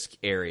age risk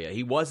area.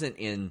 He wasn't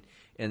in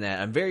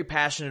that. I'm very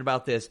passionate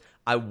about this.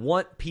 I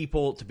want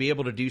people to be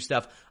able to do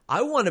stuff.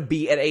 I want to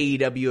be at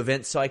AEW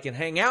events so I can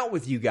hang out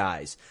with you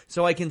guys,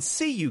 so I can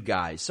see you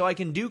guys, so I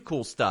can do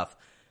cool stuff,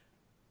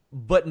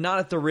 but not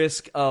at the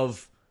risk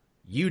of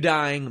you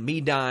dying,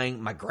 me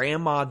dying, my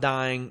grandma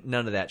dying,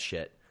 none of that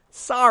shit.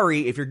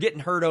 Sorry if you're getting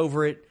hurt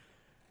over it.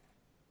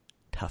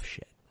 Tough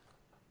shit.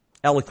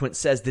 Eloquent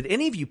says, did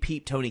any of you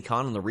peep Tony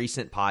Khan on the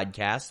recent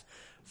podcast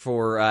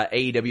for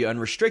AEW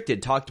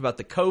Unrestricted? Talked about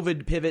the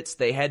COVID pivots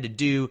they had to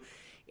do.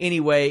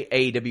 Anyway,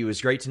 AEW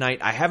was great tonight.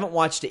 I haven't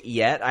watched it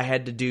yet. I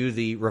had to do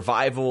the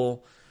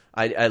Revival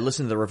I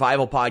listened to the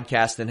Revival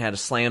podcast and had a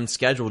Slam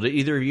schedule. Did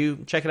either of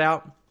you check it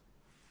out?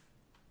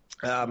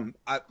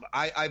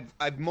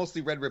 I've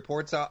mostly read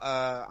reports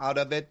out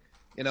of it,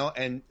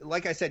 and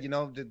like I said,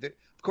 of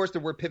course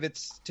there were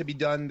pivots to be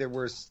done. There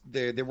were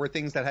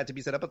things that had to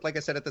be set up, but like I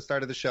said at the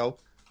start of the show,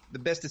 the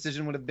best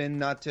decision would have been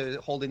not to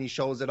hold any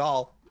shows at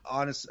all.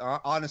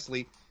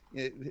 Honestly,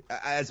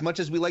 as much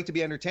as we like to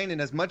be entertained,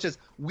 and as much as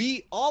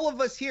all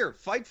of us here,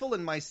 Fightful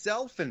and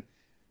myself, and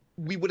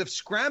we would have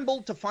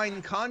scrambled to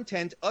find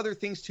content, other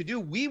things to do,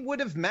 we would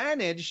have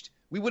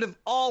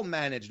all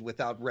managed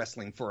without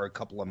wrestling for a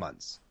couple of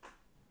months.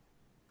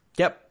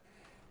 Yep.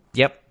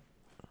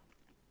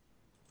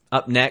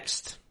 Up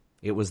next,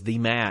 it was the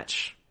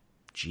match.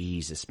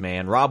 Jesus,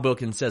 man. Rob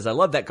Wilkins says, I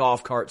love that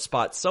golf cart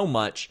spot so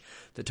much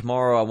that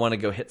tomorrow I want to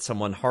go hit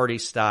someone Hardy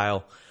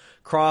style.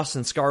 Cross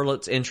and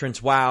Scarlett's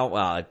entrance. Wow.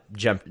 I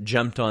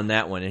jumped on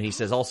that one. And he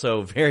says,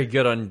 also very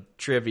good on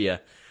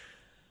trivia.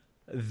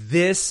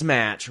 This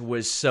match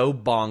was so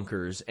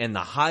bonkers, and the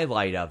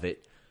highlight of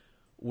it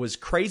was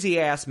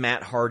crazy-ass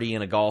Matt Hardy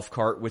in a golf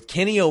cart with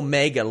Kenny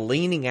Omega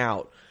leaning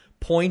out,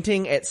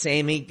 pointing at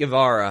Sammy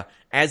Guevara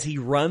as he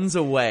runs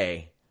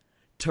away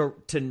to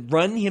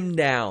run him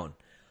down.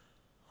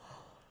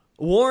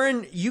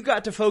 Warren, you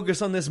got to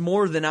focus on this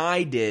more than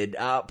I did.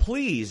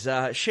 Please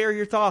share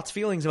your thoughts,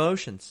 feelings,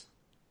 emotions.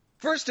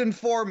 First and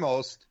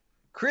foremost,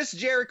 Chris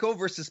Jericho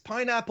versus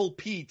Pineapple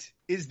Pete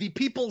is the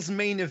people's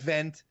main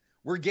event.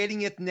 We're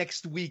getting it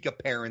next week,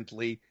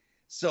 apparently.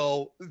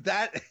 So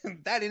that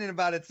in and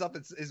about itself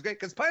is great,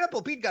 because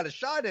Pineapple Pete got a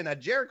shot in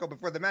at Jericho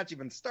before the match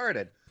even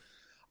started.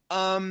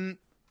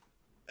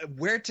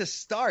 Where to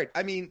start?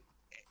 I mean,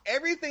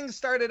 everything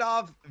started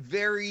off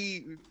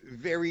very,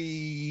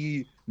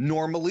 very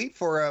normally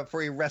for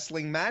a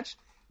wrestling match.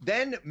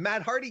 Then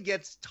Matt Hardy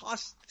gets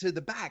tossed to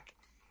the back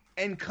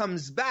and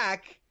comes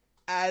back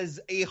as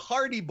a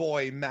Hardy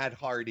Boy Matt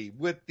Hardy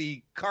with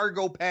the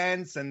cargo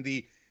pants and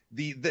the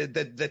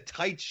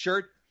tight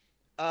shirt.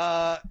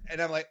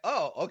 And I'm like,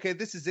 oh, okay,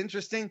 this is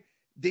interesting.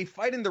 They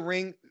fight in the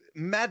ring.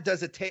 Matt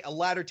does a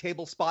ladder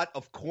table spot,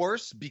 of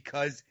course,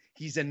 because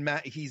he's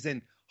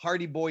in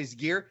Hardy Boy's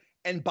gear.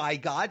 And by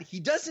God, he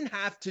doesn't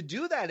have to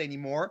do that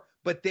anymore.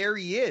 But there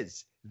he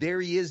is.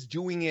 There he is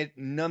doing it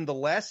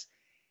nonetheless.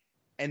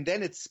 And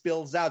then it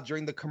spills out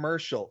during the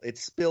commercial. It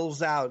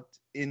spills out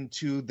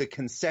into the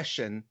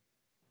concession.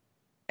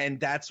 And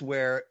that's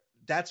where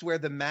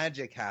the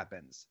magic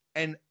happens.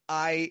 And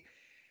I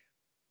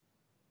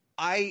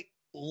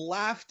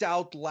laughed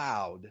out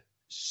loud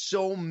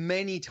so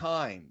many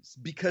times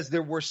because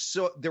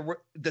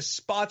the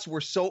spots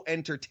were so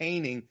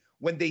entertaining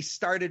when they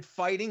started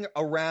fighting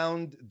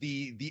around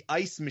the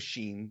ice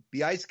machine,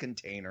 the ice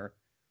container,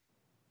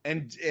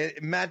 and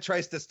Matt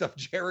tries to stuff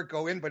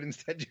Jericho in, but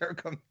instead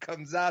Jericho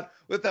comes out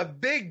with a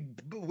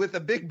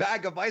big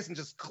bag of ice and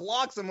just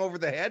clocks him over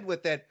the head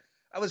with it.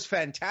 That was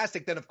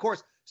fantastic. Then of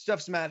course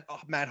stuffs Matt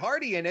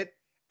Hardy in it,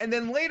 and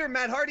then later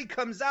Matt Hardy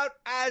comes out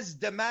as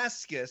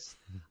Damascus.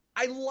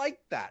 I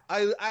liked that.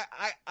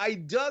 I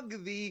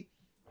dug the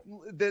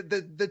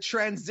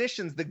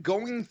transitions, the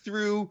going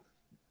through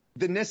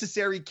the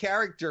necessary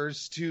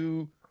characters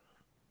to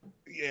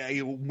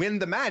win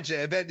the match,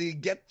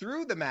 get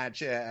through the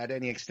match at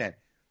any extent.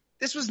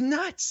 This was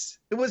nuts.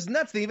 It was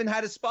nuts. They even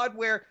had a spot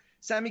where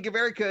Sammy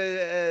Guevara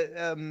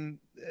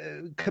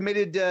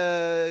committed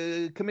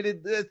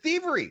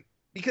thievery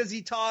because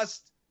he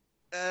tossed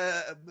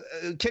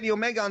Kenny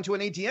Omega onto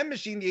an ATM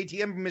machine. The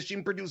ATM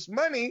machine produced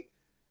money,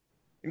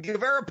 and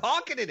Guevara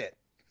pocketed it.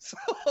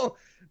 So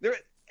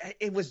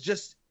it was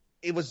just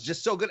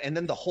so good. And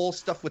then the whole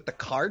stuff with the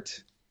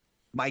cart.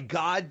 My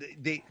God,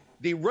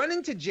 they run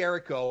into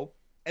Jericho,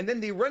 and then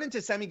they run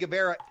into Sammy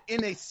Guevara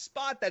in a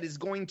spot that is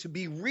going to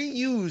be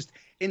reused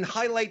in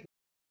highlight.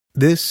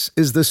 This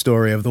is the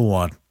story of the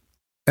one.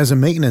 As a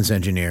maintenance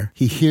engineer,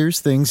 he hears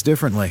things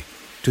differently.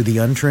 To the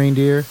untrained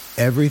ear,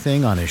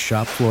 everything on his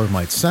shop floor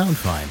might sound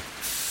fine,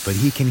 but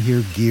he can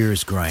hear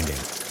gears grinding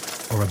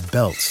or a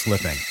belt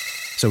slipping.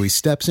 So he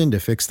steps in to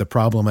fix the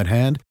problem at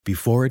hand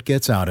before it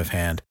gets out of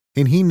hand.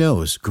 And he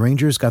knows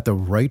Grainger's got the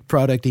right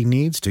product he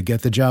needs to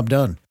get the job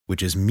done,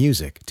 which is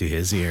music to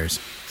his ears.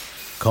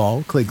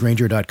 Call, click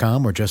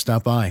Grainger.com, or just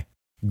stop by.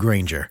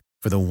 Grainger,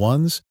 for the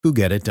ones who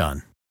get it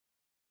done.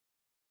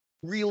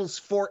 Reels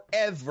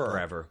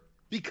forever.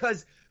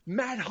 Because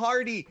Matt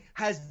Hardy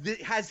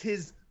has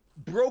his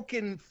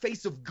broken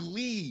face of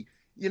glee,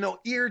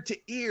 ear to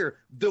ear,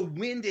 the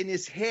wind in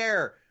his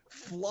hair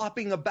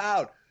flopping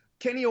about.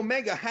 Kenny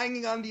Omega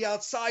hanging on the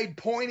outside,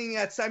 pointing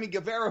at Sammy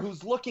Guevara,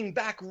 who's looking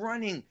back,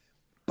 running.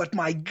 But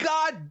my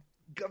God,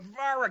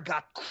 Guevara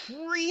got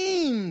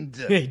creamed.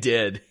 He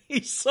did.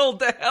 He sold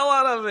the hell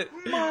out of it.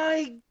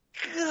 My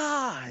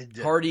God.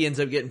 Hardy ends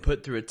up getting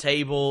put through a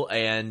table,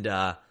 and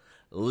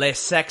Les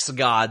Sex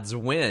Gods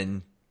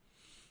win.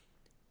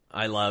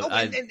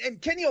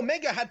 And Kenny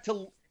Omega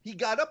he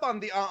got up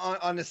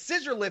on a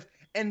scissor lift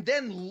and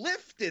then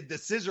lifted the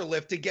scissor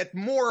lift to get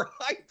more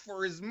height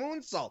for his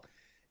moonsault.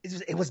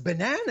 it was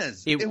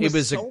bananas. It was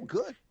was so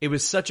good. It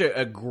was such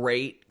a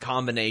great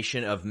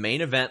combination of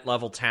main event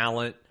level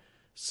talent,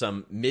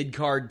 some mid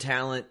card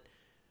talent,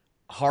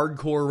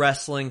 hardcore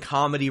wrestling,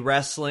 comedy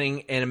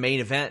wrestling, and a main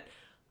event.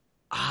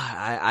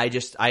 I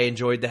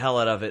enjoyed the hell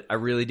out of it. I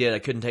really did. I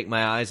couldn't take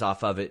my eyes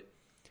off of it.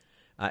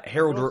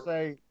 Harold, I will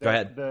say go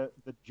ahead. The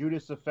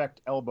Judas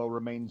Effect elbow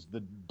remains the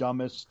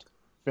dumbest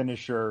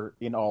finisher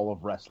in all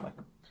of wrestling.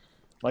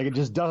 Like, it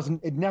just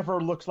doesn't. It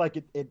never looks like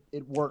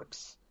it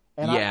works.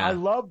 And yeah. I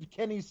loved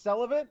Kenny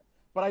Sullivan,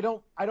 but I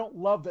don't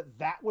love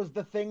that was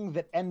the thing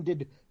that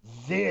ended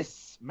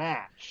this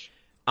match.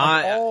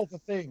 All the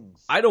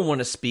things. I don't want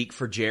to speak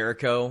for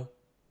Jericho.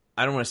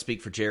 I don't want to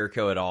speak for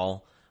Jericho at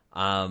all.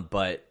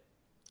 But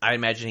I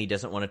imagine he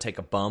doesn't want to take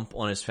a bump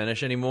on his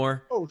finish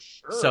anymore. Oh,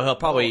 sure. So he'll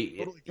probably,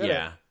 totally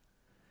yeah.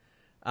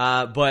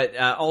 But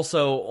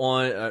also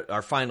on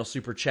our final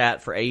super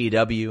chat for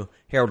AEW,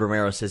 Harold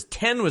Romero says,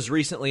 10 was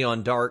recently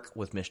on Dark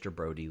with Mr.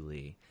 Brody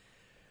Lee.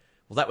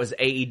 Well, that was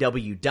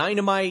AEW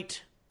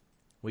Dynamite.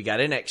 We got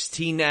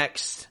NXT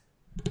next.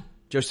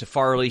 Joseph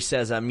Farley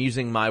says, I'm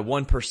using my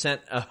 1%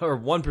 or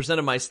 1%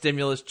 of my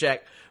stimulus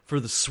check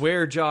for the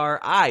swear jar.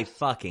 I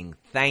fucking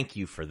thank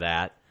you for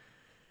that.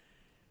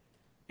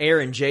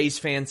 Aaron Jays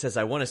fan says,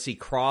 I want to see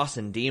Cross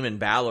and Demon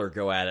Balor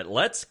go at it.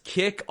 Let's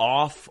kick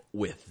off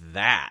with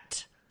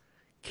that.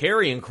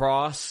 Karrion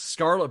Kross,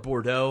 Scarlett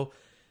Bordeaux.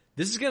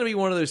 This is going to be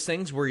one of those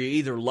things where you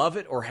either love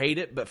it or hate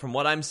it, but from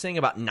what I'm seeing,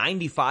 about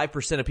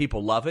 95% of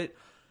people love it.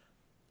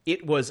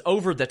 It was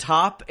over the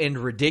top and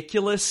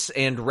ridiculous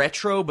and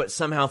retro, but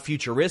somehow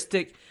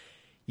futuristic.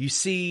 You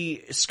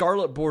see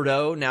Scarlett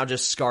Bordeaux, now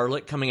just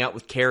Scarlett, coming out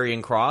with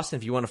Karrion Kross.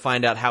 And if you want to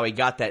find out how he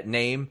got that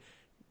name,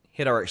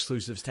 hit our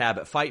exclusives tab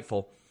at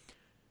Fightful.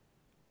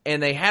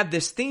 And they have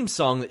this theme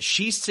song that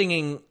she's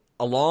singing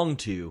along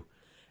to.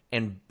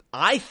 And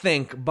I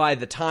think by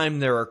the time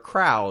there are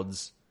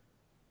crowds,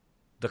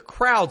 the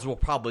crowds will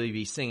probably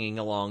be singing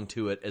along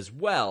to it as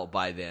well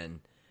by then.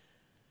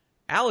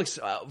 Alex,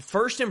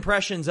 first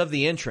impressions of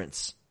the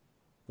entrance.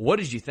 What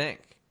did you think?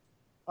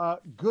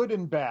 Good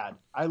and bad.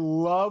 I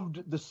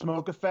loved the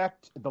smoke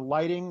effect. The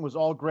lighting was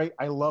all great.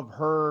 I love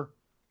her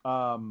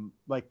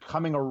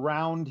coming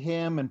around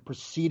him and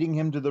preceding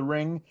him to the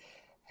ring.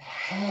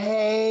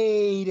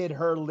 Hated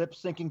her lip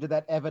syncing to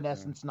that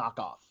Evanescence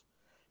knockoff.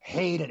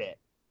 Hated it.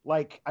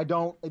 Like, it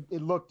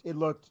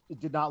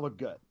did not look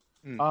good.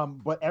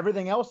 But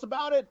everything else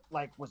about it,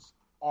 was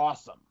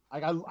awesome.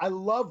 Like, I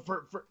love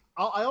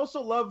I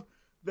also love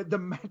that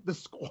the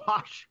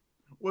squash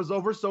was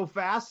over so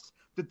fast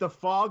that the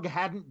fog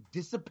hadn't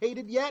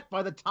dissipated yet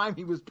by the time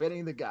he was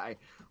pinning the guy.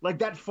 Like,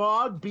 that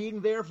fog being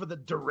there for the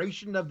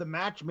duration of the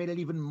match made it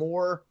even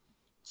more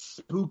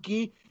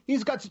spooky.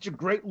 He's got such a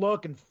great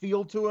look and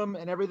feel to him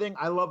and everything.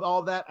 I love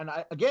all that. And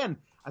I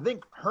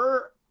think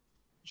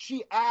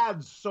she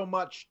adds so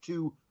much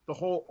to the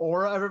whole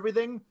aura of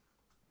everything,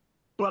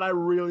 but I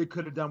really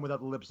could have done without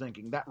the lip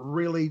syncing. That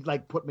really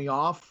put me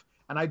off.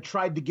 And I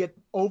tried to get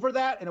over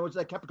that. And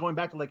I kept going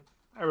back to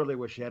I really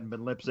wish she hadn't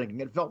been lip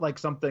syncing. It felt like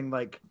something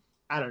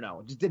I don't know.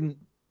 It just didn't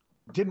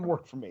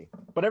work for me,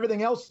 but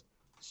everything else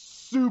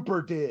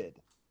super did.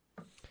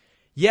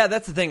 Yeah,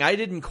 that's the thing. I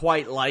didn't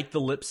quite like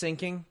the lip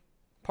syncing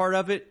part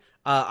of it.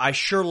 I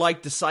sure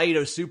liked the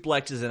Saito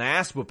suplexes and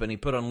ass whooping he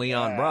put on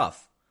Leon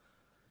Ruff.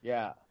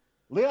 Yeah.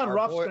 Leon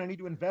Ruff's going to need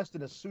to invest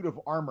in a suit of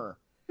armor.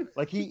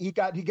 He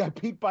got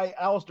beat by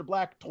Aleister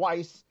Black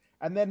twice,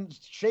 and then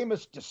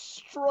Sheamus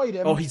destroyed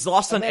him. Oh, he's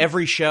lost on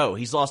every show.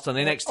 He's lost on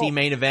NXT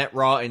Main Event,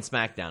 Raw, and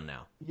SmackDown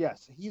now.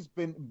 Yes, he's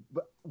been.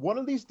 One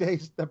of these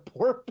days, the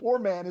poor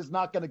man is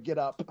not going to get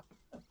up.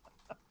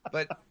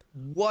 But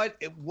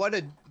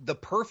the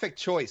perfect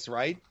choice,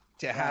 right?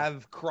 To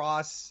have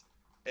Cross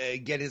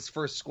get his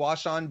first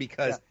squash on,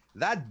 because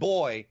that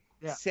boy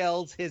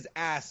sells his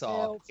ass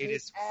off. It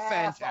is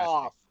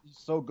fantastic. He's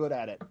so good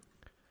at it.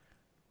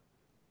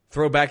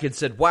 Throwback had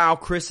said, wow,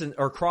 Cross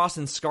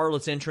and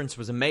Scarlett's entrance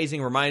was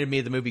amazing. Reminded me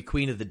of the movie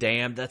Queen of the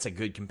Damned. That's a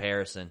good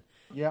comparison.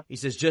 Yeah. He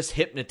says, just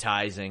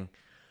hypnotizing.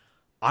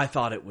 I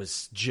thought it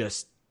was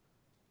just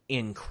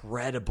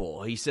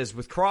incredible. He says,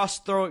 with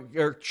Cross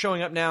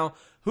showing up now,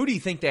 who do you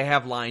think they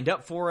have lined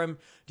up for him?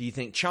 Do you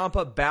think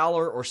Ciampa,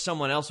 Balor, or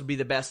someone else would be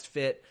the best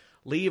fit?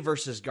 Lee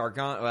versus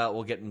Gargano. Well,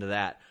 we'll get into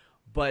that.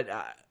 But,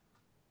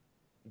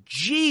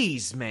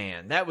 geez,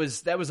 man, that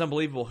was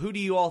unbelievable. Who do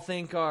you all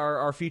think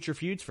are future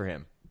feuds for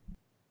him?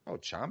 Oh,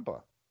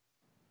 Ciampa.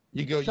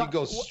 You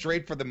go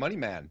straight for the money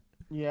man.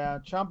 Yeah,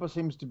 Ciampa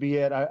seems to be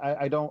it.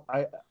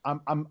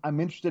 I'm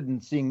interested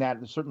in seeing that.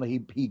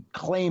 Certainly, he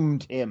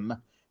claimed him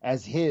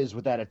as his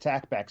with that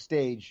attack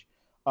backstage.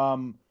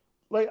 Karrion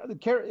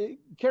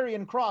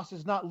Kross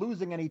is not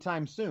losing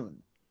anytime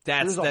soon.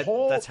 That's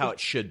how it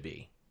should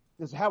be.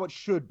 This is how it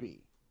should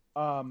be.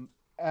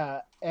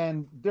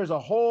 And there's a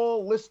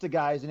whole list of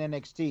guys in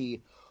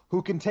NXT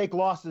who can take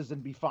losses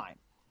and be fine.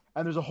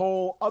 And there's a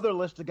whole other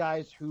list of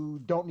guys who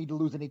don't need to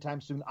lose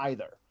anytime soon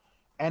either.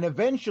 And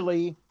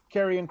eventually,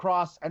 Karrion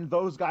Kross and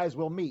those guys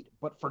will meet.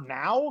 But for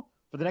now,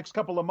 for the next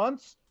couple of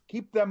months,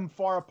 keep them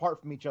far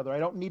apart from each other. I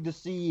don't need to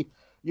see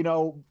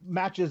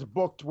matches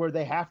booked where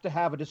they have to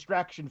have a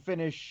distraction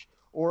finish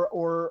or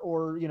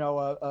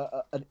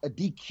a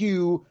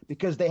DQ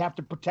because they have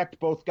to protect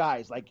both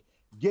guys. Like,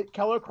 get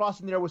Keller Cross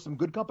in there with some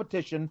good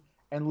competition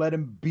and let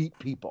him beat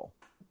people.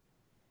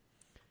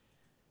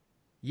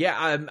 Yeah,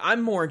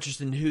 I'm more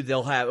interested in who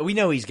they'll have. We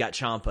know he's got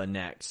Ciampa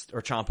next,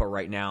 or Ciampa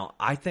right now.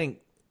 I think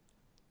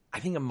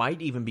it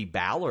might even be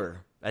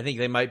Balor. I think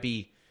they might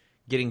be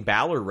getting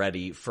Balor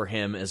ready for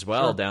him as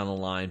well down the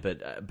line.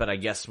 But I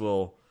guess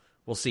we'll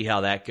see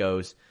how that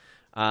goes.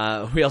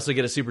 We also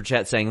get a super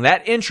chat saying,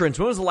 that entrance,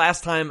 when was the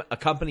last time a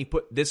company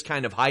put this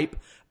kind of hype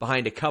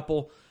behind a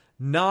couple?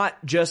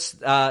 Not just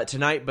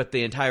tonight, but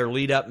the entire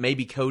lead up,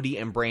 maybe Cody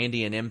and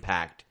Brandy and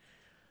Impact.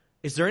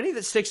 Is there any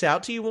that sticks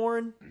out to you,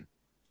 Warren?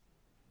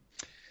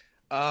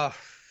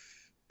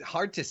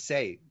 Hard to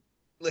say.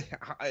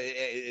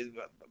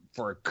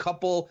 For a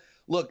couple,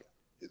 look,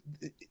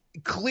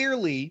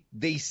 clearly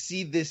they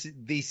see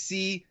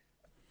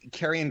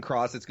Karrion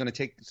Kross. It's going to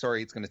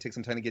take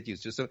some time to get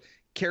used to. So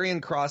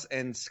Karrion Kross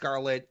and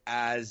Scarlett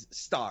as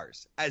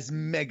stars, as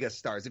mega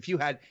stars. If you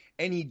had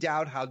any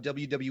doubt how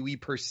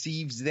WWE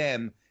perceives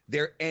them,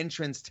 their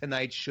entrance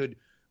tonight should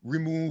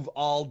remove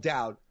all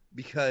doubt,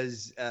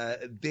 because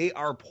they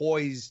are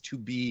poised to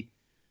be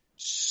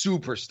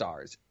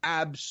superstars,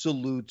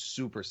 absolute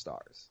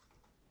superstars.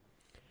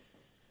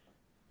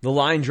 The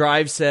Line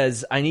Drive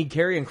says, I need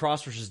Karrion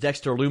Kross versus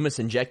Dexter Lumis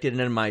injected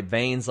into my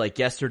veins like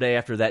yesterday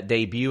after that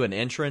debut and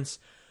entrance.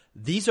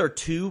 These are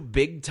two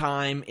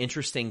big-time,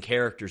 interesting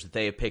characters that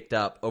they have picked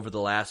up over the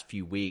last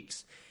few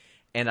weeks,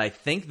 and I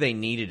think they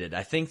needed it.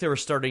 I think there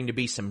was starting to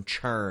be some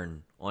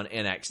churn on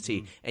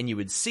NXT, and you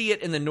would see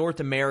it in the North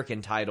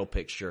American title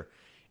picture,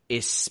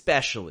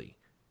 especially.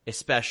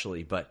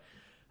 But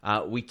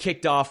we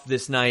kicked off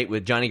this night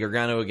with Johnny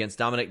Gargano against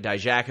Dominik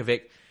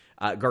Dijakovic.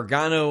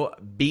 Gargano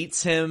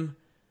beats him,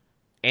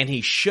 and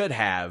he should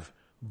have.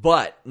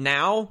 But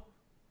now,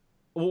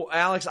 well,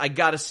 Alex, I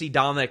got to see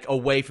Dominik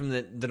away from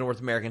the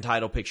North American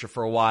title picture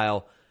for a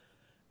while.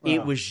 Wow.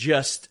 It was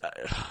just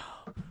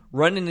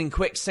running in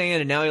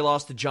quicksand, and now he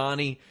lost to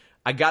Johnny.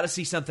 I got to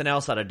see something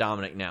else out of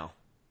Dominik now.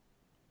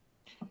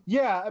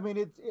 Yeah, I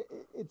mean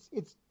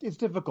it's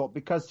difficult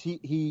because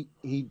he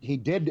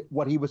did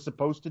what he was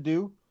supposed to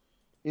do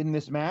in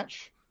this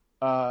match.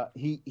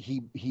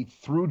 He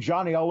threw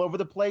Johnny all over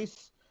the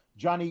place.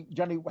 Johnny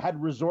had to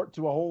resort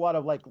to a whole lot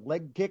of like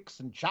leg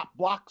kicks and chop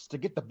blocks to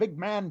get the big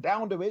man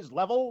down to his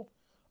level.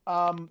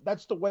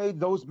 That's the way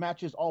those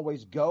matches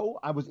always go.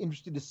 I was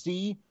interested to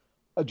see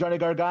Johnny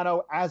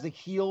Gargano as a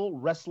heel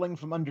wrestling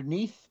from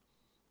underneath,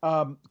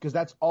 because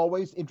that's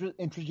always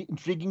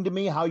intriguing to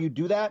me how you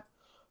do that.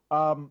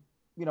 Candice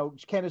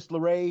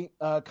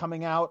LeRae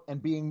coming out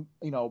and being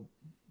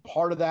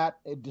part of that,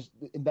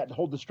 in that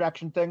whole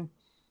distraction thing.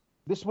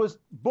 This was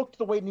booked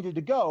the way it needed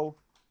to go,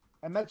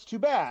 and that's too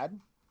bad,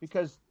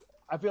 because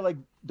I feel like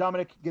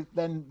Dominik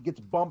then gets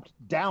bumped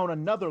down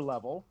another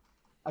level.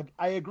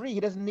 I agree,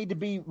 he doesn't need to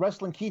be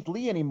wrestling Keith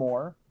Lee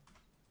anymore.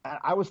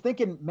 I was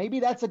thinking maybe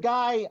that's a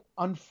guy,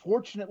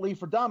 unfortunately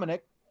for Dominik,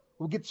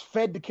 who gets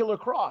fed to Killer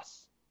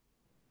Kross,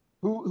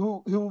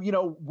 who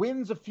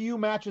wins a few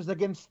matches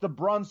against the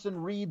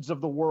Bronson Reeds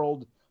of the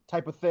world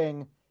type of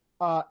thing,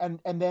 and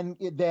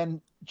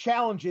then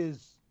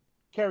challenges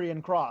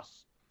Karrion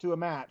Kross to a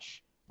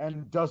match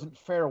and doesn't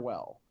fare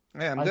well.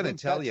 Yeah, I'm going to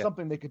tell you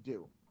something they could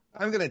do.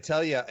 I'm going to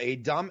tell you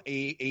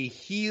a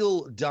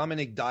heel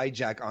Dominik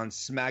Dijak on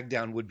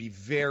SmackDown would be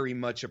very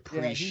much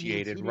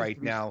appreciated he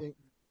needs now.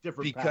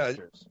 Because,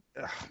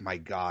 oh my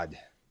God.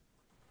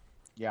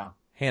 Yeah.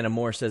 Hannah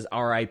Moore says,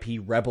 R.I.P.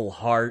 Rebel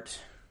Heart.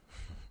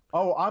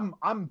 Oh,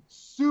 I'm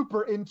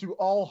super into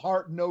All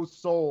Heart No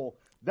Soul.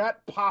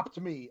 That popped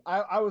me.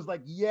 I was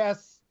like,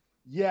 yes,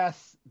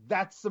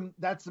 that's some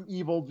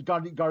evil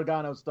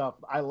Gargano stuff.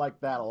 I like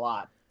that a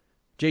lot.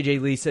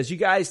 JJ Lee says, you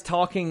guys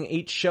talking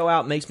each show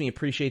out makes me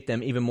appreciate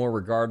them even more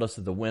regardless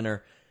of the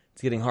winner.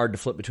 It's getting hard to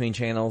flip between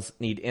channels.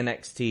 Need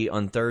NXT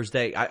on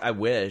Thursday. I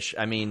wish.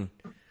 I mean,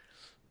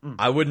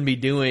 I wouldn't be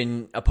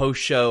doing a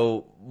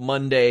post-show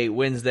Monday,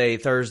 Wednesday,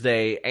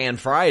 Thursday, and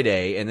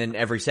Friday, and then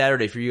every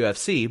Saturday for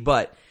UFC,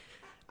 but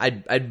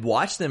I'd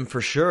watch them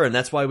for sure, and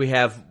that's why we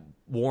have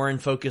Warren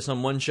focus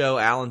on one show,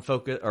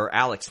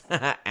 Alex,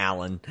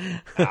 Alan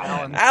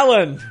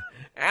focus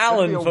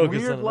on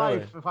weird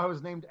life if I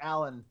was named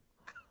Alan.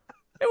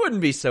 It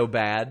wouldn't be so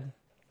bad.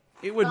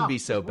 It wouldn't be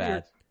so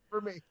bad for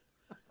me.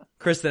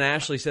 Kristen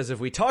Ashley says, if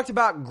we talked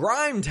about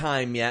Grime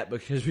Time yet,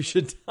 because we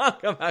should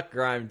talk about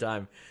Grime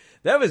Time.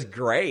 That was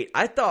great.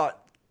 I thought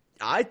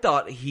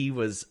he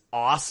was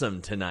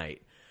awesome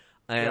tonight.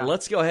 And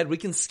let's go ahead. We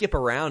can skip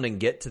around and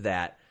get to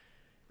that.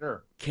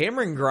 Sure.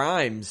 Cameron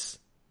Grimes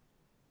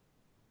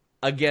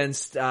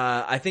against,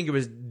 I think it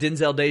was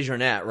Denzel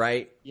Dejournette,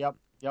 right? Yep.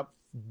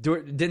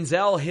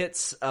 Denzel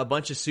hits a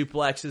bunch of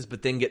suplexes,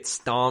 but then gets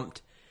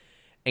stomped.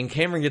 And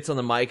Cameron gets on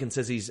the mic and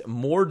says he's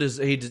more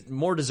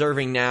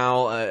deserving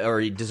now,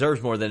 or he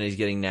deserves more than he's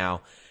getting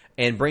now,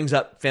 and brings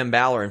up Finn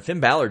Balor. And Finn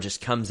Balor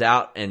just comes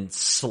out and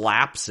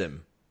slaps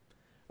him.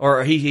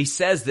 Or he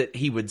says that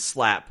he would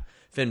slap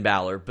Finn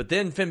Balor. But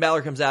then Finn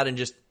Balor comes out and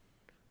just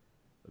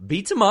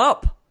beats him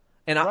up.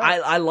 And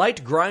right. I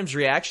liked Grimes'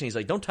 reaction. He's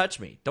like, don't touch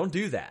me. Don't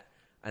do that.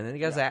 And then he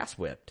got his ass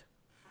whipped.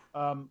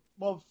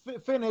 Well,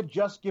 Finn had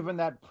just given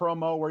that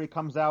promo where he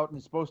comes out and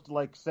he's supposed to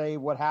like say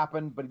what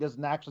happened, but he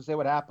doesn't actually say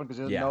what happened because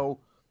he doesn't know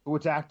who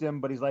attacked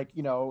him. But he's like,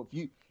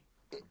 if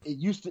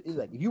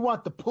you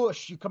want the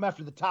push, you come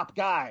after the top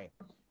guy.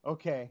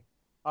 Okay,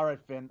 all right,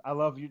 Finn, I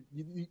love you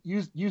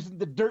using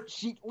the dirt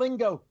sheet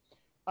lingo.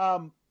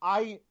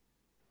 I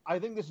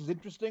think this is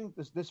interesting.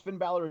 This Finn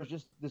Balor is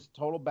just this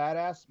total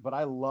badass, but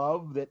I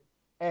love that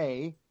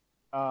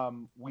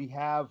we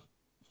have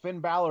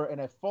Finn Balor in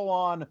a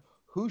full-on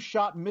Who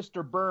Shot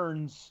Mr.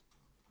 Burns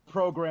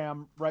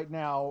program right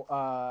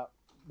now,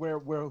 where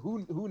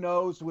who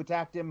knows who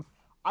attacked him.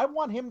 I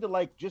want him to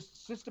like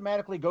just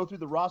systematically go through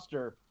the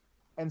roster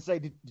and say,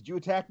 did you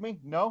attack me?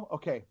 No?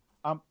 Okay.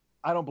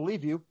 I don't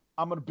believe you.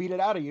 I'm going to beat it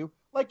out of you.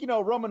 Like,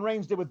 Roman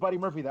Reigns did with Buddy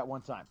Murphy that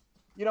one time.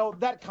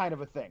 That kind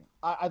of a thing.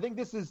 I think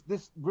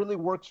this really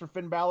works for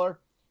Finn Balor.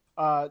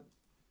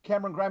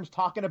 Cameron Grimes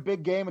talking a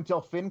big game until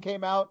Finn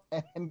came out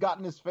and got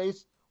in his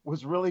face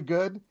was really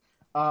good.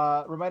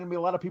 Reminded me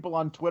of a lot of people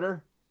on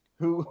Twitter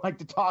who like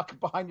to talk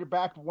behind your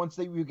back, but once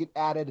you get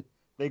added,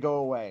 they go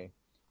away.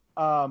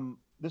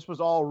 This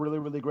was all really,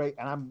 really great,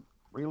 and I'm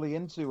really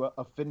into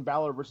a Finn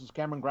Balor versus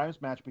Cameron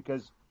Grimes match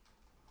because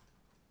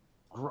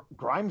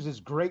Grimes is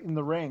great in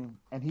the ring,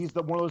 and he's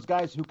one of those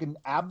guys who can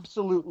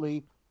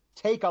absolutely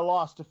take a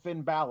loss to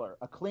Finn Balor,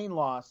 a clean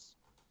loss,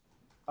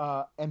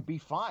 and be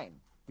fine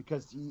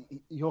because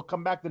he'll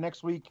come back the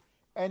next week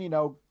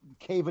and,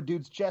 cave a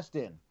dude's chest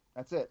in.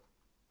 That's it.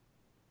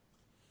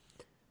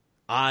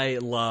 I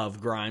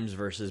love Grimes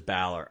versus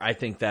Balor. I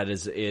think that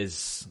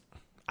is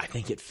I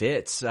think it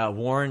fits.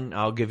 Warren,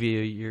 I'll give you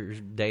your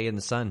day in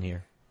the sun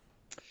here.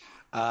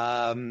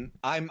 I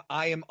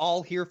am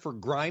all here for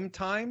Grime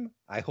time.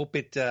 I hope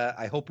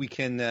we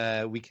can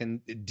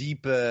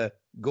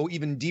go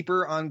even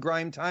deeper on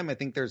Grime time. I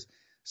think there's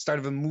start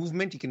of a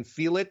movement. You can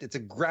feel it. It's a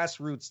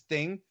grassroots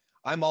thing.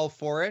 I'm all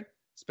for it,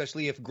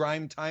 especially if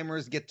Grime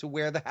timers get to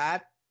wear the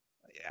hat.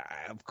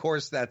 Yeah, of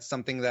course, that's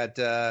something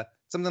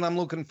something I'm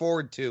looking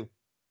forward to.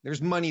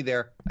 There's money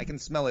there. I can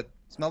smell it.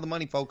 Smell the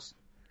money, folks.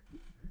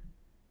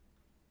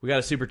 We got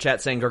a super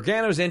chat saying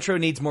Gargano's intro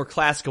needs more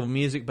classical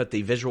music, but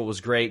the visual was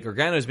great.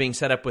 Gargano's being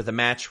set up with a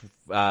match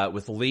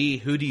with Lee.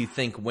 Who do you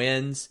think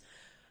wins?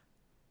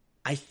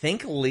 I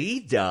think Lee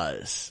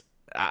does.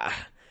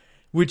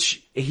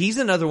 Which he's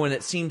another one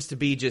that seems to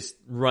be just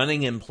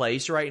running in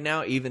place right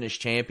now, even as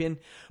champion.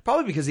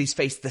 Probably because he's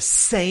faced the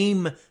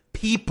same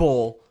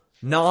people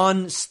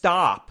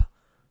non-stop.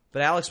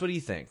 But Alex, what do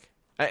you think?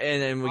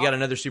 And we got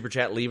another super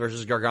chat, Lee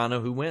versus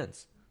Gargano. Who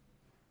wins?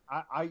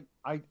 I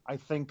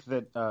think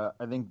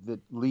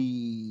that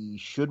Lee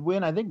should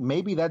win. I think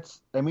maybe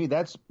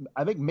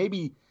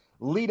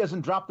Lee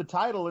doesn't drop the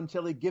title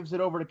until he gives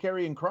it over to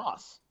Karrion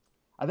Kross.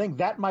 I think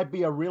that might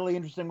be a really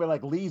interesting way.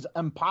 Like Lee's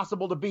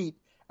impossible to beat,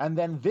 and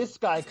then this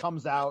guy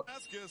comes out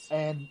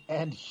and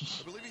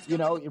he,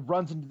 it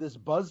runs into this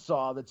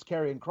buzzsaw that's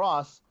Karrion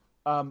Kross.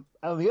 On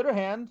the other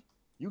hand,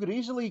 you could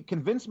easily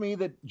convince me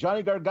that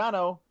Johnny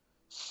Gargano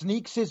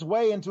sneaks his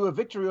way into a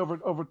victory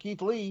over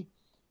Keith Lee.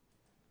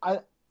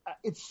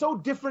 It's so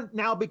different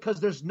now because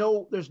there's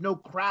no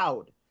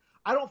crowd.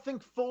 I don't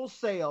think Full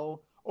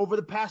Sail over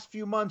the past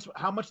few months,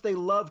 how much they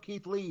love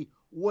Keith Lee,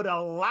 would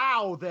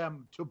allow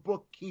them to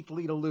book Keith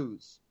Lee to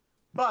lose.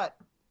 But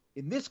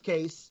in this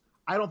case,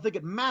 I don't think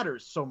it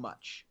matters so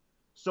much.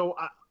 So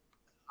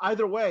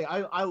either way,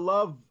 I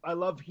love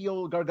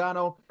heel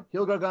Gargano.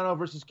 Heel Gargano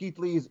versus Keith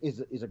Lee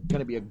is going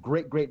to be a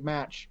great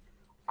match.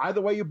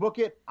 Either way you book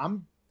it,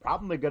 I'm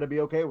probably going to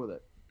be okay with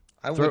it.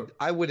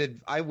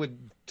 I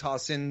would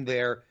toss in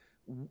there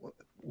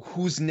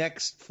who's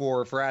next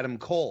for Adam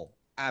Cole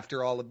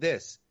after all of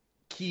this.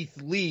 Keith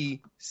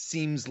Lee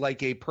seems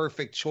like a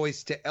perfect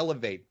choice to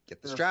elevate.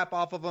 Get the strap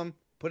off of him,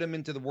 put him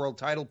into the world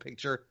title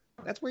picture.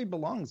 That's where he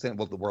belongs.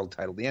 Well, the world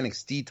title, the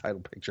NXT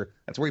title picture.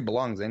 That's where he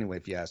belongs anyway,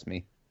 if you ask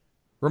me.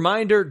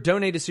 Reminder,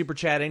 donate a super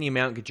chat any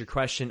amount, get your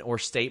question or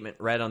statement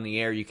read on the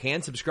air. You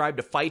can subscribe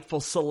to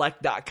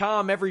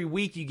FightfulSelect.com. Every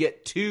week you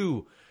get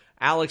 2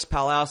 Alex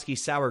Palowski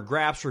Sour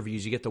Graps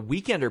reviews. You get the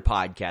Weekender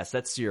podcast.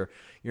 That's your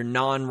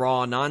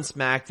non-Raw,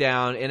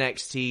 non-SmackDown,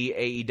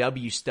 NXT,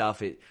 AEW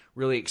stuff. It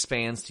really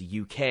expands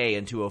to UK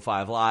and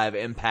 205 Live,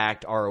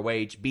 Impact,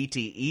 ROH,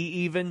 BTE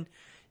even.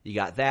 You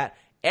got that.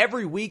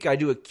 Every week I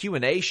do a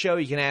Q&A show.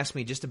 You can ask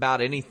me just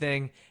about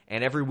anything.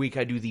 And every week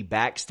I do the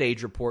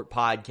Backstage Report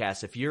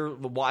podcast. If you're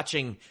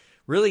watching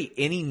really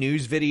any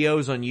news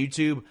videos on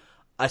YouTube,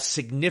 a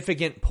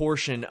significant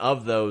portion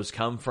of those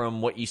come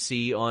from what you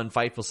see on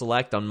Fightful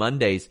Select on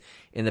Mondays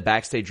in the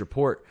Backstage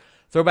Report.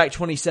 Throwback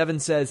 27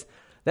 says,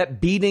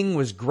 that beating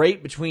was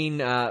great between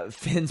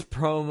Finn's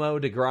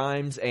promo to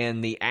Grimes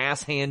and the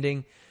ass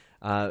handing.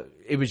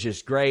 It was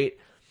just great.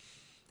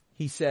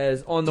 He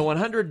says, on the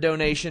 100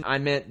 donation, I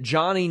meant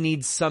Johnny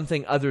needs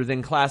something other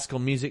than classical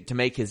music to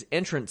make his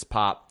entrance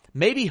pop.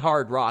 Maybe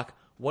hard rock.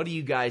 What do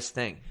you guys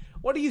think?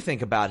 What do you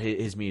think about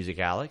his music,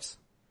 Alex?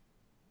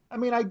 I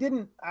mean, I'd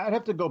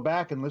have to go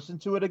back and listen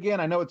to it again.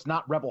 I know it's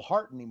not Rebel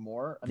Heart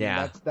anymore. I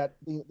mean,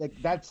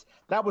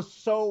 that was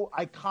so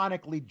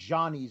iconically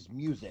Johnny's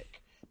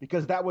music,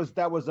 because that was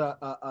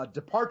a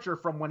departure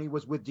from when he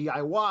was with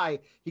DIY.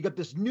 He got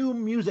this new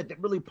music that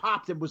really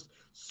popped and was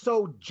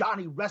so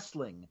Johnny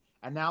wrestling,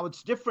 and now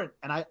it's different.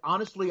 And I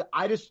honestly,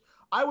 I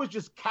was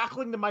just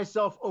cackling to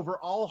myself over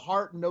All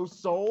Heart No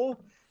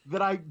Soul,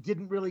 that I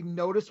didn't really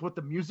notice what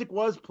the music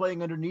was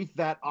playing underneath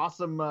that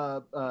awesome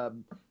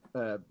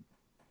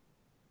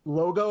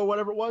logo or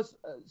whatever it was.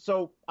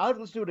 So I'll have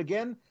to listen to it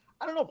again.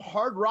 I don't know if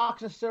hard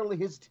rock's necessarily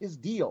his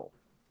deal,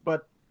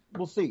 but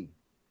we'll see.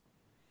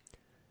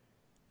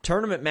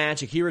 Tournament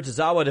match, Akira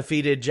Tozawa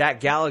defeated Jack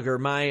Gallagher.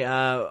 My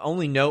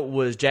only note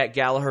was Jack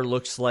Gallagher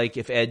looks like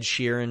if Ed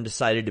Sheeran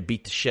decided to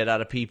beat the shit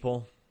out of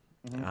people.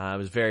 Mm-hmm. I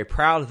was very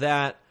proud of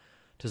that.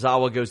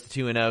 Tozawa goes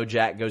to 2-0.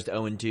 Jack goes to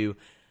 0-2.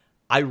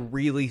 I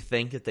really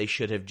think that they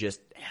should have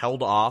just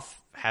held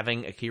off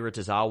having Akira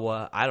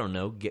Tozawa, I don't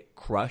know, get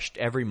crushed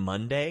every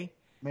Monday.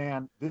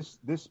 Man, this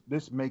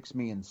makes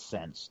me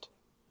incensed.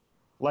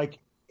 Like,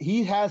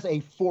 he has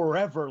a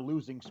forever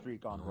losing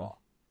streak on Raw.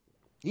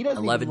 He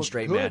doesn't 11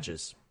 straight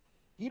matches.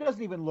 He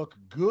doesn't even look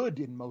good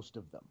in most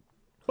of them.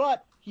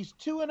 But he's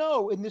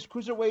 2-0 in this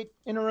Cruiserweight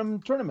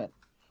interim tournament,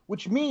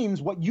 which means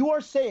what you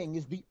are saying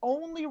is the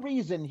only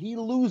reason he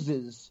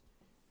loses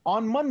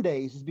on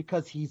Mondays is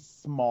because he's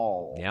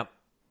small. Yep.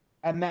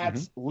 And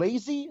that's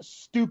lazy,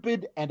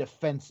 stupid, and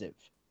offensive.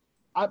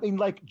 I mean,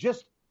 like,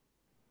 just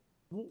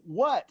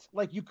what?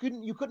 Like, you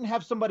couldn't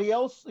have somebody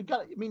else. You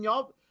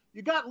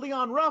got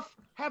Leon Ruff.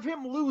 Have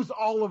him lose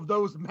all of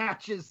those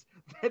matches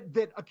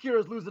that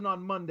Akira's losing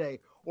on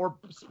Monday, or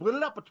split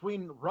it up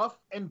between Ruff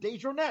and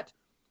Dejournette.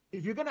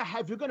 If you're gonna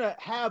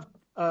have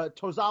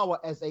Tozawa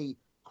as a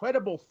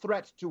credible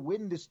threat to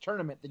win this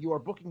tournament, that you are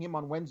booking him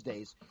on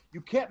Wednesdays, you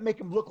can't make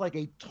him look like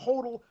a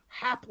total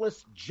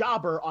hapless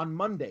jobber on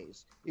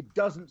Mondays. It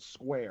doesn't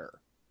square.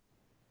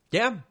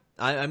 Yeah,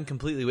 I'm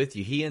completely with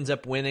you. He ends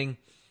up winning.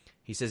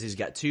 He says he's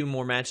got 2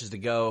 more matches to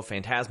go.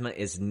 Phantasma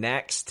is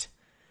next.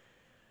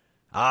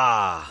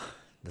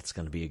 That's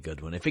going to be a good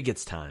one if it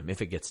gets time.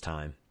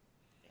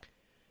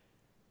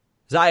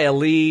 Xia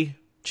Li,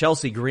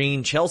 Chelsea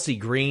Green. Chelsea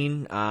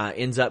Green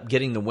ends up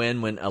getting the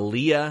win when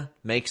Aaliyah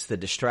makes the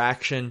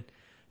distraction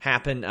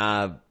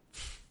happen.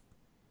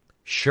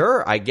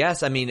 Sure, I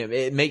guess. I mean,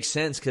 it makes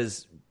sense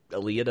because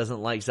Aaliyah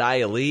doesn't like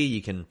Xia Li.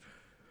 You can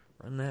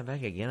run that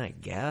back again, I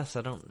guess.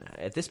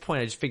 At this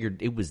point, I just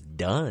figured it was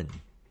done.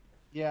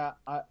 Yeah,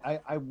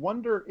 I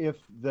wonder if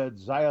the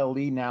Xia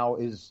Li now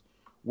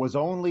was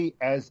only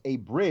as a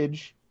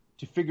bridge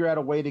to figure out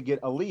a way to get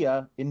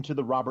Aaliyah into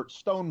the Robert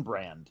Stone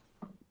brand.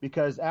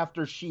 Because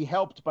after she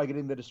helped by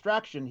getting the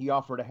distraction, he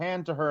offered a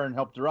hand to her and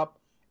helped her up,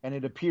 and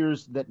it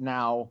appears that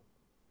now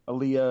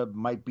Aaliyah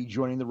might be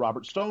joining the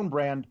Robert Stone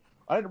brand.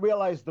 I didn't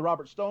realize the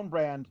Robert Stone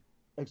brand,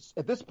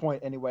 at this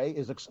point anyway,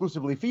 is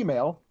exclusively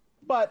female,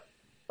 but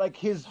like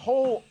his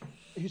whole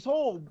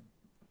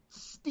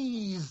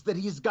steez that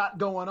he's got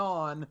going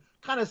on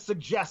kind of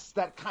suggests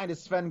that kind of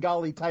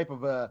Svengali type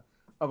of a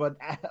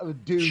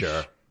douche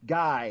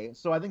guy.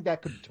 So I think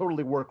that could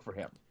totally work for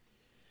him.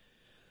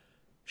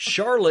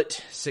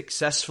 Charlotte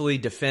successfully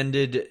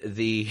defended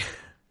the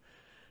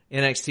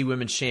NXT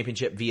Women's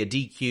Championship via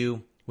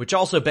DQ, which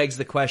also begs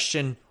the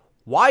question,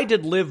 why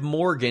did Liv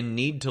Morgan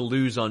need to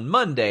lose on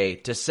Monday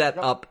to set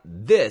up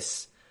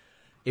this?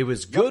 It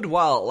was good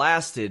while it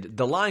lasted.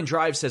 The Line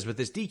Drive says with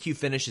this DQ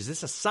finish, is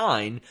this a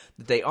sign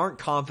that they aren't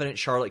confident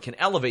Charlotte can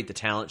elevate the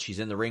talent she's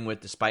in the ring with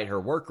despite her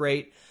work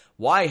rate?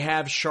 Why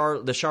have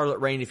the Charlotte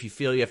reign if you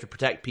feel you have to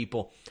protect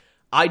people?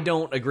 I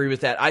don't agree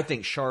with that. I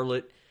think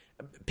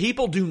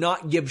people do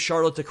not give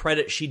Charlotte the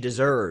credit she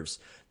deserves.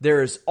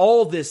 There's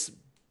all this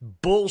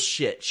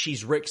bullshit.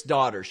 She's Rick's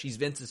daughter. She's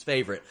Vince's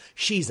favorite.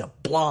 She's a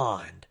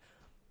blonde.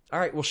 All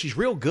right, well, she's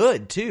real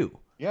good, too.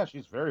 Yeah,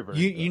 she's very, very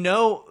good. You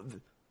know,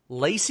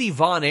 Lacey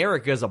Von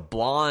Erich is a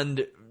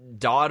blonde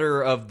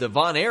daughter of the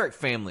Von Erich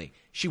family.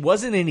 She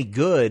wasn't any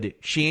good.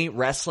 She ain't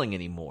wrestling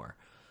anymore.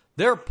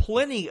 There are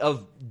plenty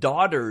of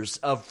daughters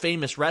of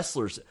famous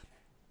wrestlers.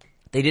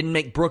 They didn't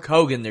make Brooke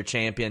Hogan their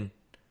champion.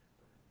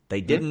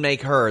 They didn't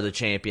make her the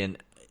champion.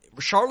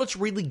 Charlotte's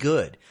really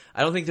good.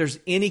 I don't think there's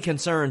any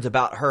concerns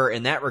about her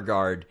in that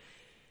regard.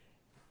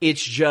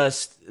 It's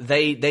just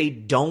they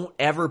don't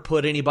ever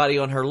put anybody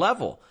on her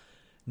level.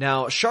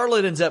 Now,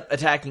 Charlotte ends up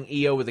attacking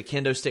Io with a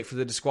kendo stick for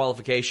the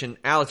disqualification.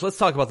 Alex, let's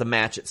talk about the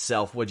match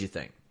itself. What'd you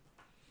think?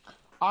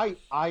 I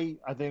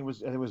think it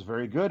was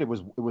very good. It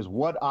was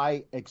what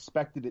I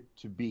expected it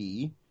to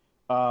be,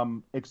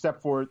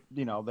 except for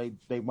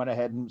they went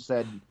ahead and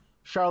said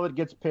Charlotte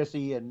gets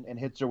pissy and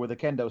hits her with a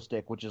kendo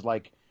stick, which is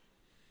like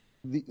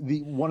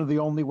the one of the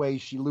only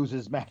ways she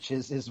loses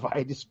matches is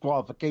via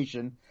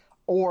disqualification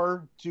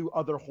or to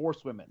other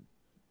horsewomen.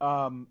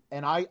 And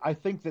I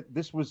think that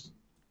this was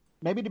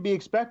maybe to be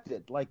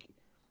expected. Like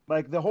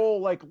the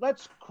whole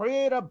let's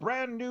create a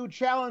brand new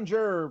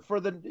challenger for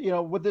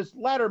the with this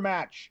ladder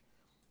match.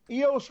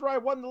 Io Shirai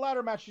won the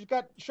ladder match. She's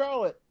got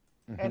Charlotte.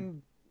 Mm-hmm.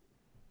 And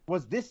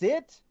was this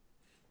it?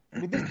 I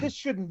mean, this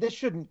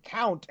shouldn't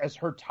count as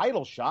her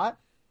title shot.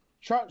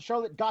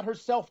 Charlotte got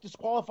herself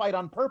disqualified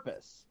on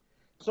purpose.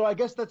 So I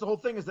guess that's the whole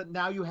thing, is that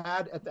now you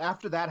had,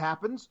 after that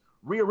happens,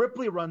 Rhea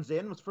Ripley runs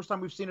in. It's the first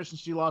time we've seen her since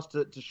she lost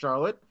to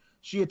Charlotte.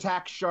 She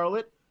attacks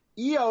Charlotte.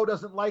 Io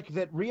doesn't like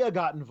that Rhea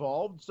got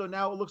involved, so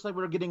now it looks like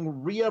we're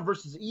getting Rhea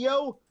versus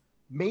Io,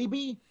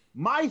 maybe.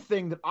 My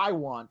thing that I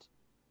want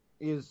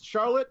is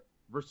Charlotte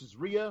versus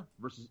Rhea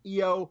versus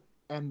Io,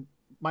 and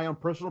my own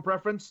personal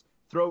preference,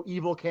 throw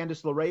evil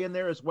Candice LeRae in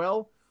there as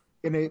well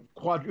in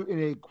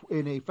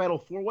a fatal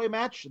four-way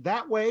match.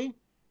 That way,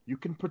 you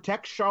can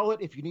protect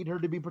Charlotte if you need her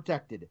to be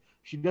protected.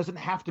 She doesn't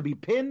have to be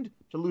pinned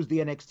to lose the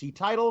NXT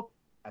title,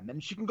 and then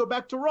she can go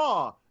back to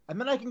Raw. And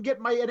then I can get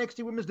my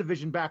NXT Women's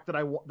Division back that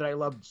I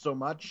loved so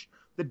much,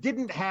 that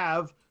didn't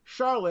have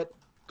Charlotte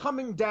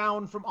coming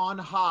down from on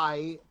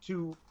high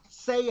to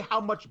say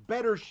how much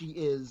better she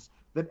is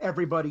than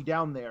everybody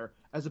down there,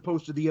 as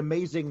opposed to the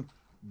amazing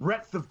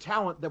breadth of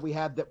talent that we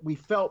had that we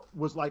felt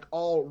was like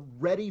all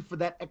ready for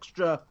that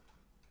extra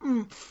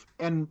oomph.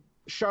 And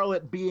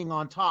Charlotte being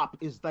on top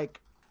is like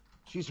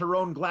she's her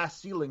own glass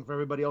ceiling for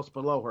everybody else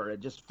below her.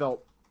 It just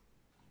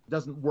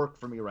doesn't work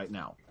for me right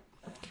now.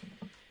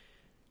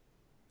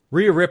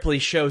 Rhea Ripley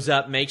shows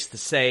up, makes the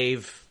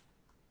save.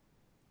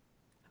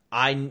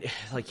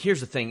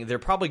 Here's the thing. They're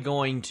probably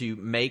going to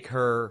make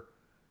her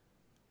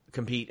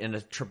compete in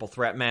a triple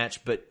threat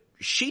match, but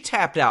she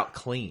tapped out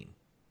clean.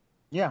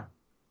 Yeah.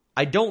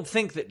 I don't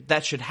think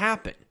that should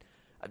happen.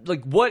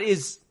 Like, what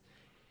is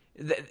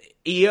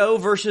Io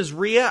versus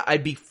Rhea?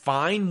 I'd be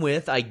fine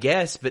with, I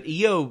guess, but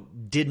Io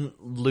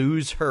didn't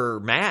lose her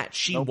match.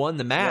 She won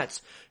the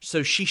match,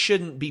 so she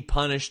shouldn't be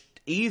punished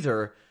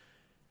either.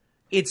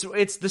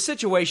 It's the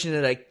situation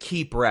that I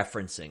keep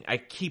referencing. I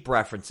keep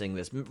referencing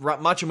this.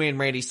 Macho Man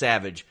Randy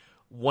Savage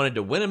wanted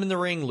to win him in the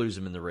ring, lose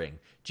him in the ring.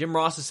 Jim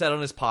Ross has said on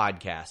his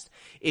podcast,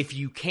 if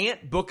you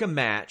can't book a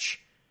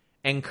match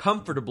and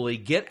comfortably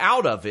get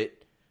out of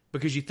it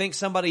because you think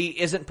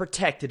somebody isn't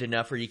protected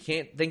enough or you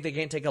think they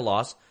can't take a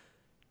loss,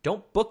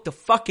 don't book the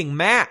fucking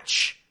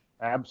match.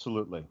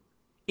 Absolutely.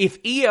 If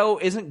Io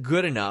isn't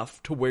good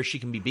enough to where she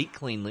can be beat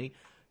cleanly,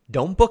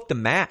 don't book the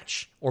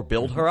match or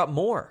build her up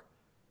more.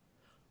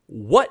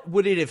 What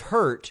would it have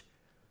hurt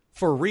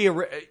for Rhea,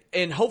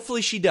 and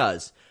hopefully she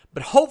does,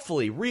 but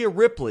hopefully Rhea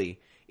Ripley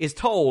is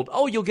told,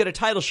 oh, you'll get a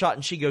title shot,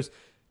 and she goes,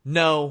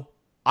 no,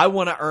 I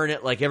want to earn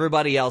it like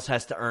everybody else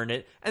has to earn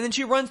it, and then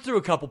she runs through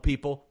a couple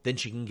people, then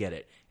she can get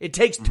it. It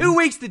takes 2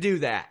 weeks to do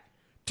that.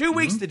 2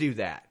 weeks to do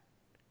that.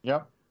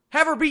 Yep.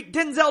 Have her beat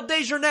Denzel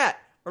Dejournette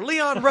or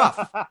Leon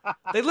Ruff.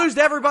 They lose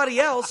to everybody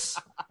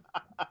else.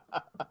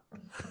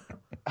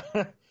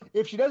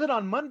 If she does it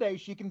on Monday,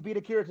 she can beat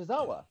Akira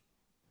Tozawa.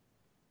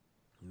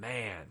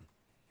 Man.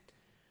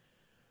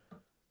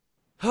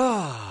 Well,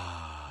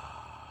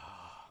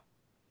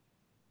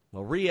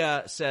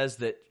 Rhea says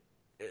that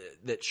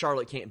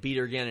Charlotte can't beat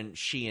her again, and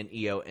she and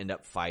Io end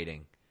up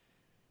fighting.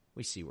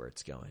 We see where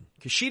it's going.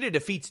 Kushida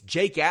defeats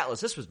Jake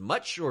Atlas. This was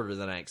much shorter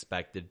than I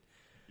expected.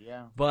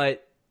 Yeah.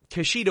 But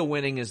Kushida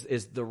winning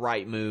is the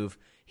right move.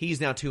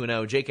 He's now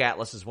 2-0. Jake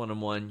Atlas is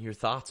 1-1. Your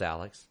thoughts,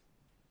 Alex?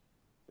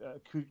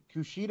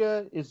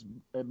 Kushida is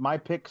my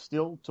pick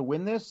still to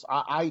win this.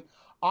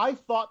 I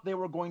thought they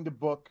were going to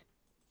book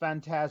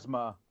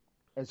Phantasma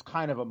as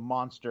kind of a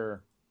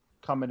monster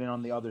coming in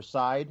on the other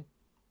side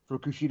for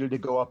Kushida to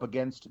go up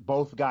against,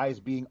 both guys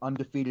being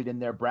undefeated in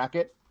their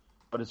bracket.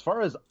 But as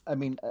far as,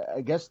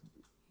 I guess,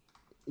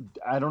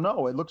 I don't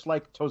know. It looks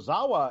like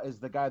Tozawa is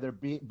the guy they're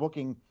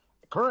booking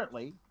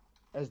currently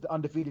as the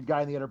undefeated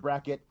guy in the other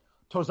bracket.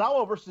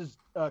 Tozawa versus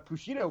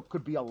Kushida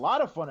could be a lot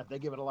of fun if they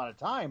give it a lot of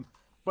time.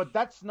 But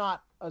that's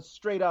not a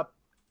straight up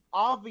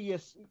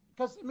obvious,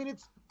 because,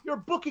 you're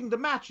booking the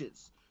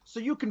matches. So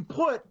you can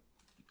put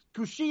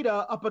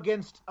Kushida up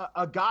against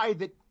a guy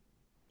that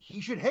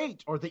he should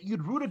hate or that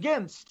you'd root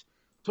against.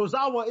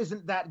 Tozawa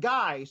isn't that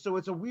guy, so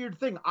it's a weird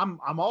thing. I'm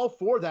all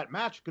for that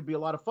match. Could be a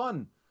lot of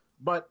fun.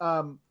 But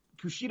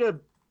Kushida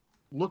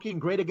looking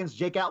great against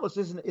Jake Atlas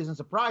isn't a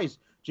surprise.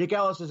 Jake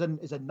Atlas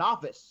is a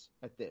novice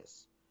at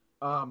this.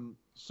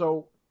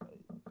 So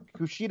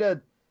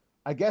Kushida,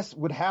 I guess,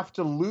 would have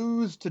to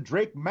lose to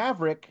Drake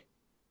Maverick,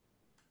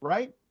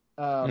 right?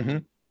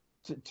 To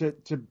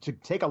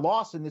take a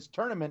loss in this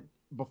tournament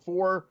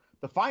before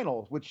the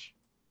finals, which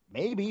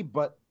maybe,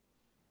 but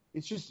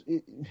it's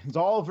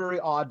all very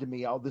odd to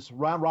me. This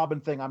round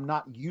robin thing I'm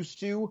not used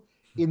to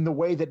in the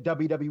way that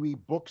WWE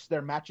books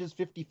their matches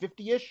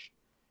 50-50-ish.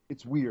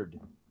 It's weird.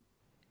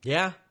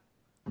 Yeah,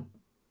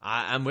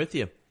 I'm with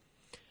you.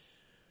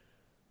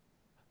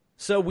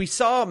 So we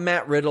saw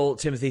Matt Riddle,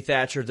 Timothy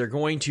Thatcher. They're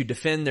going to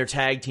defend their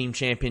tag team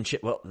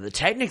championship. Well,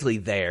 technically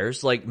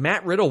theirs. Like,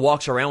 Matt Riddle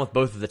walks around with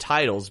both of the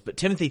titles, but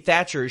Timothy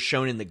Thatcher is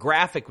shown in the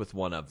graphic with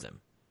one of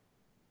them.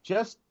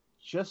 Just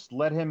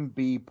let him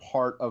be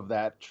part of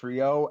that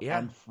trio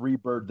and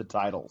freebird the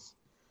titles.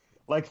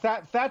 Like,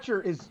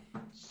 Thatcher is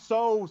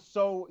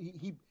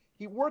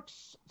he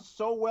works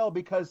so well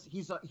because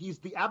he's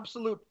the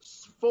absolute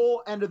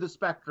full end of the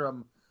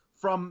spectrum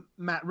from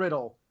Matt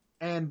Riddle,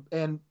 and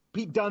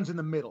Pete Dunne's in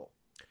the middle.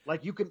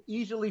 Like, you can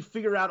easily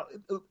figure out.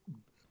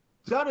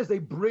 Dunn is a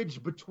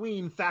bridge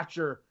between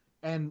Thatcher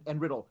and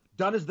Riddle.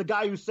 Dunn is the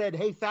guy who said,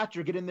 "Hey,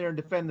 Thatcher, get in there and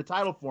defend the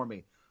title for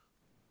me."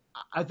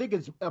 I think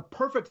it's a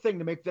perfect thing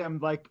to make them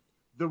like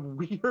the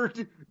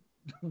weird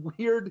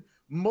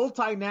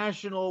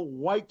multinational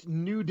white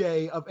New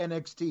Day of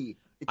NXT.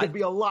 It could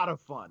be a lot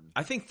of fun.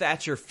 I think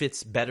Thatcher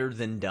fits better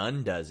than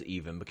Dunn does,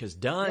 even because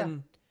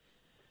Dunn,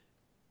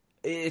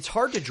 it's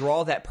hard to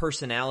draw that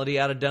personality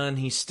out of Dunn.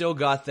 He's still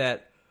got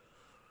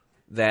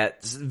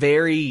that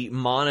very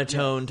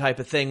monotone type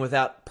of thing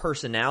without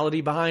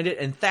personality behind it.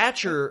 And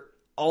Thatcher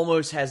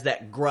almost has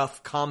that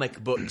gruff comic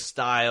book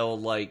style,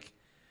 like,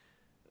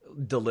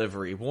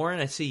 delivery. Warren,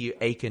 I see you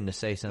aching to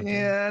say something.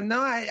 Yeah, no,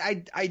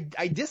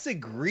 I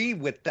disagree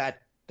with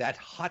that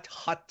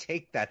hot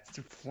take, that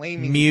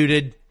flaming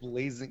muted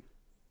blazing.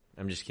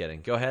 I'm just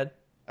kidding. Go ahead.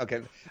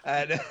 Okay,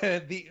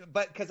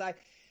 but because I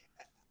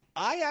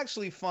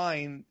actually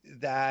find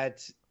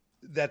that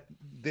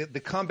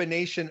the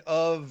combination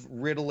of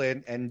Riddle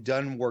and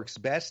Dunn works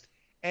best,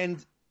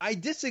 and I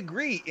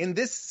disagree in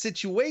this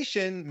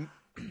situation.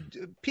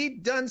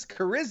 Pete Dunne's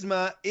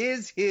charisma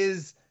is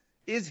his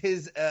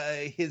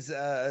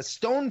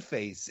stone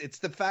face. It's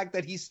the fact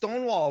that he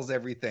stonewalls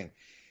everything.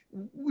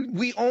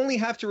 We only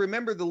have to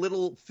remember the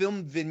little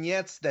filmed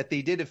vignettes that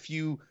they did a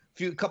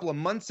couple of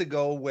months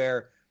ago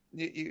where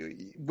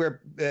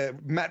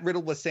Matt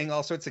Riddle was saying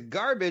all sorts of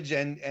garbage,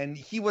 and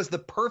he was the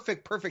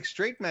perfect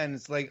straight man.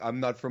 It's like,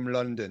 I'm not from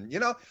London,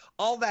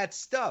 all that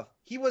stuff.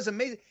 He was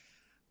amazing.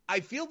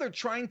 I feel they're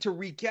trying to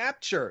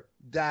recapture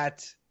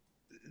that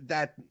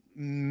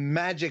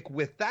magic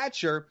with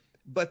Thatcher,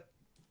 but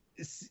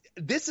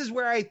this is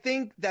where I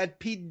think that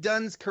Pete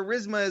Dunne's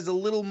charisma is a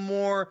little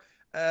more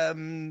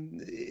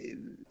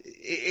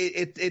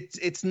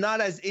it's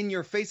not as in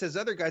your face as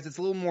other guys. It's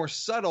a little more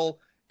subtle,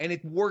 and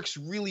it works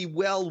really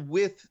well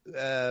with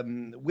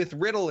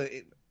Riddle.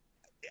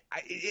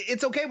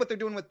 It's okay what they're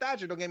doing with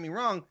Thatcher, don't get me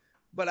wrong,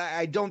 but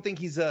I don't think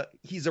he's a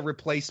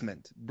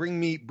replacement. Bring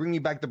me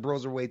back the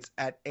Broserweights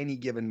at any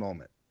given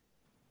moment.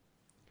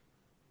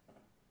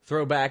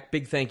 Throwback,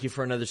 big thank you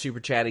for another super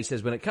chat. He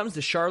says, when it comes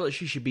to Charlotte,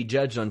 she should be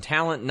judged on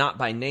talent, not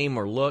by name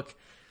or look.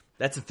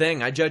 That's the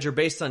thing. I judge her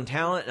based on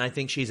talent, and I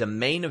think she's a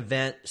main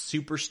event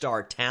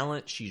superstar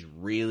talent. She's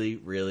really,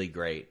 really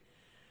great.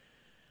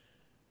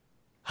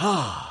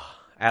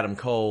 Adam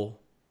Cole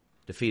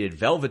defeated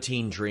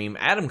Velveteen Dream.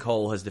 Adam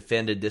Cole has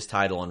defended this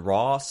title on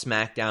Raw,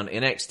 SmackDown,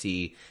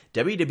 NXT,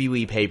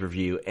 WWE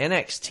pay-per-view,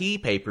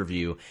 NXT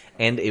pay-per-view,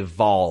 and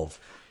Evolve.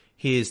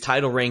 His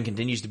title reign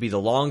continues to be the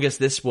longest.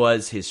 This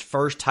was his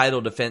first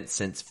title defense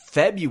since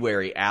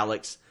February,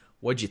 Alex.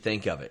 What'd you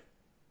think of it?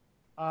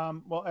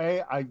 Well,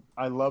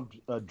 I loved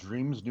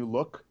Dream's new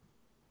look,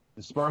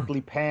 the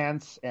sparkly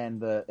pants and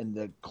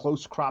the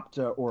close cropped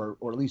or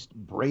at least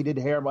braided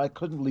hair. I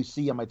couldn't really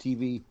see on my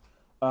TV.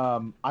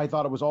 I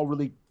thought it was all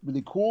really,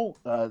 really cool.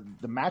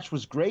 The match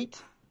was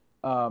great.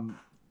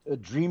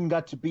 Dream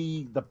got to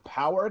be the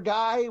power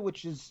guy,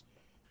 which is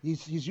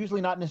he's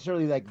usually not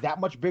necessarily like that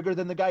much bigger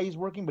than the guy he's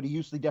working, but he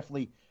usually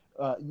definitely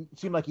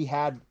seemed like he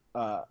had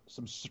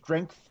some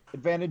strength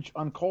advantage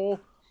on Cole.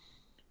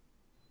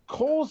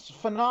 Cole's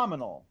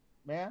phenomenal,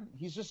 man.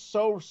 He's just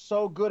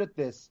so good at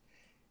this.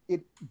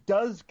 It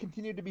does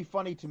continue to be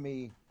funny to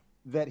me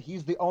that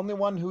he's the only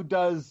one who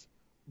does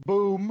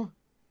boom,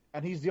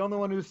 and he's the only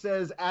one who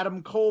says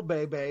Adam Cole,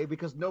 baby,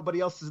 because nobody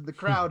else is in the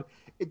crowd.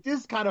 It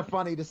is kind of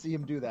funny to see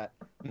him do that.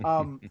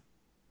 I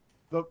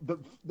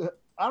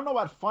don't know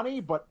about funny,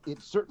 but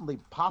it certainly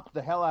popped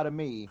the hell out of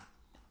me,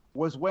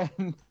 was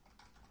when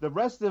the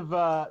rest of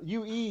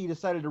UE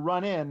decided to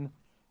run in,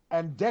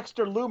 and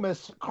Dexter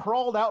Lumis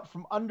crawled out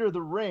from under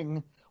the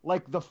ring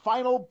like the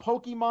final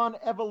Pokemon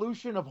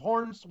evolution of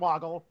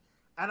Hornswoggle,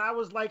 and I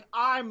was like,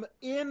 I'm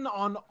in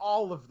on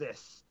all of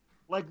this.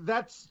 Like,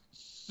 that's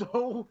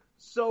so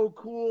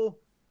cool.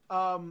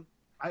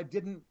 I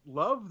didn't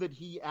love that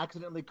he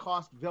accidentally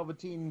cost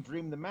Velveteen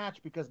Dream the match,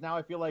 because now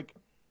I feel like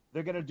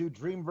they're going to do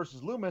Dream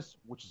versus Lumis,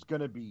 which is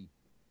going to be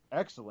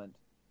excellent.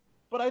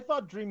 But I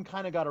thought Dream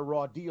kind of got a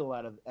raw deal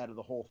out of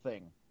the whole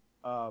thing.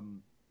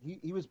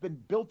 He was been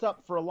built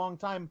up for a long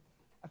time.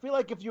 I feel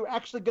like if you're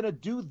actually going to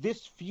do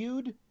this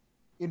feud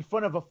in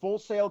front of a Full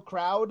Sail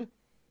crowd,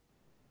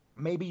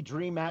 maybe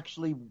Dream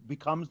actually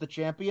becomes the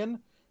champion.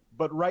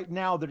 But right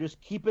now, they're just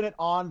keeping it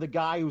on the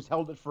guy who's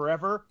held it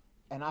forever,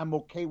 and I'm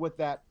okay with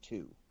that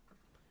too.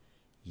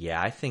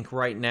 Yeah, I think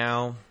right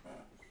now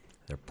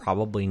they're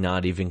probably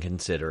not even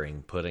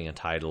considering putting a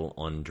title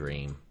on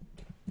Dream.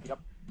 Yep.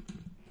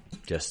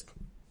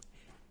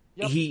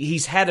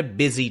 He's had a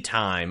busy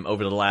time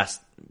over the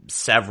last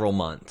several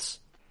months.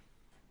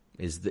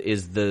 Is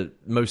the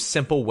most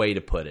simple way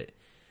to put it.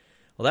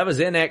 Well, that was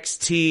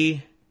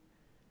NXT.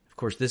 Of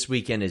course, this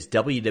weekend is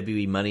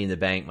WWE Money in the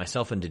Bank.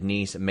 Myself and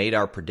Denise made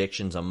our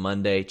predictions on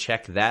Monday.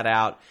 Check that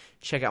out.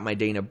 Check out my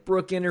Dana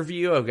Brooke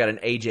interview. I've got an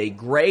AJ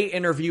Gray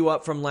interview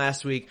up from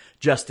last week.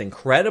 Just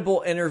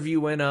Incredible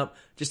interview went up.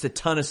 Just a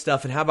ton of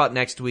stuff. And how about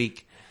next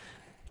week?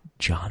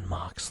 Jon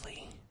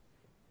Moxley.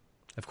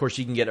 Of course,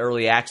 you can get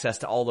early access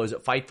to all those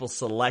at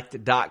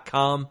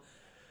FightfulSelect.com.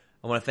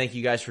 I want to thank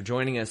you guys for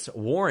joining us.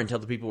 Warren, tell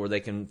the people where they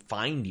can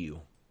find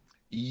you.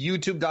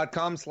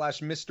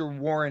 YouTube.com/Mr.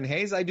 Warren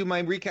Hayes. I do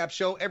my recap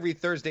show every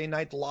Thursday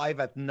night live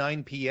at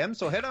 9 p.m.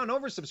 So head on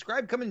over,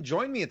 subscribe, come and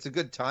join me. It's a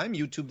good time.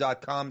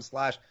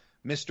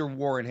 YouTube.com/Mr.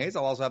 Warren Hayes.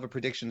 I'll also have a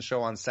prediction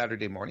show on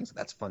Saturday morning, so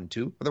that's fun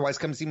too. Otherwise,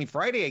 come see me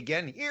Friday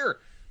again here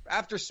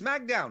after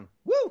SmackDown.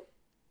 Woo!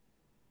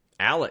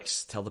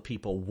 Alex, tell the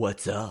people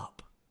what's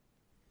up.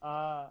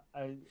 Sour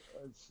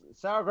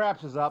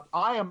Graps is up.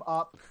 I am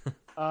up.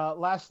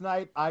 Last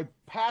night I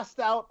passed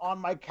out on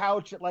my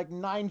couch at like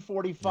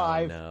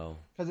 9:45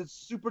 because it's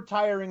super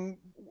tiring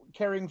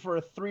caring for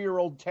a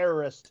 3-year-old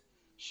terrorist.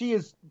 She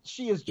is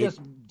just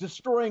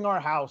destroying our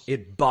house.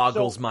 It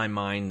boggles my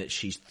mind that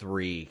she's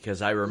 3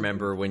 because I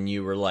remember when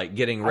you were like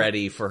getting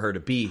ready for her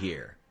to be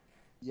here.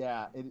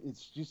 Yeah,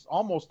 it's just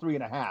almost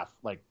 3.5,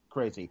 like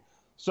crazy.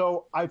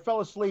 So I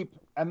fell asleep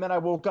and then I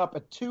woke up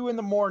at 2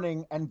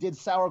 a.m. and did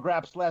Sour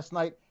Graps last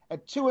night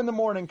at 2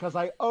 a.m. because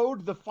I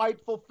owed the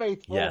Fightful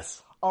Faithful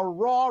a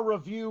Raw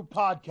review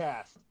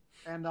podcast.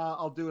 And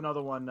I'll do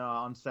another one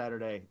on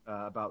Saturday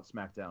about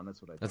SmackDown.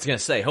 That's what I was going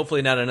to say.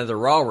 Hopefully not another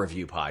Raw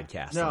review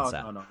podcast.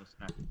 No.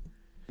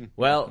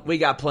 Well, we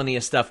got plenty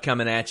of stuff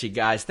coming at you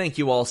guys. Thank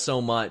you all so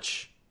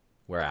much.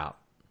 We're out.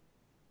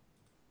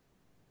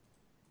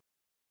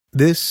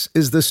 This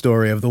is the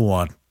story of the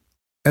one.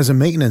 As a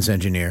maintenance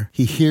engineer,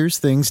 he hears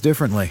things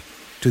differently.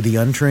 To the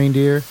untrained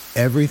ear,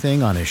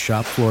 everything on his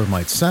shop floor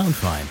might sound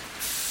fine,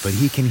 but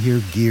he can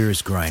hear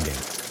gears grinding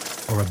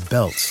or a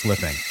belt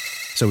slipping.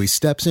 So he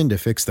steps in to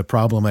fix the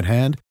problem at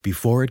hand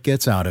before it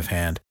gets out of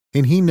hand.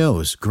 And he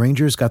knows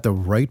Grainger's got the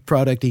right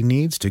product he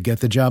needs to get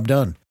the job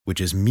done,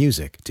 which is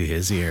music to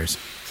his ears.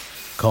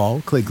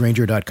 Call, click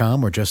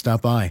Grainger.com, or just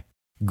stop by.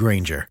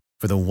 Grainger,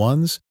 for the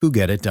ones who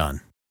get it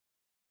done.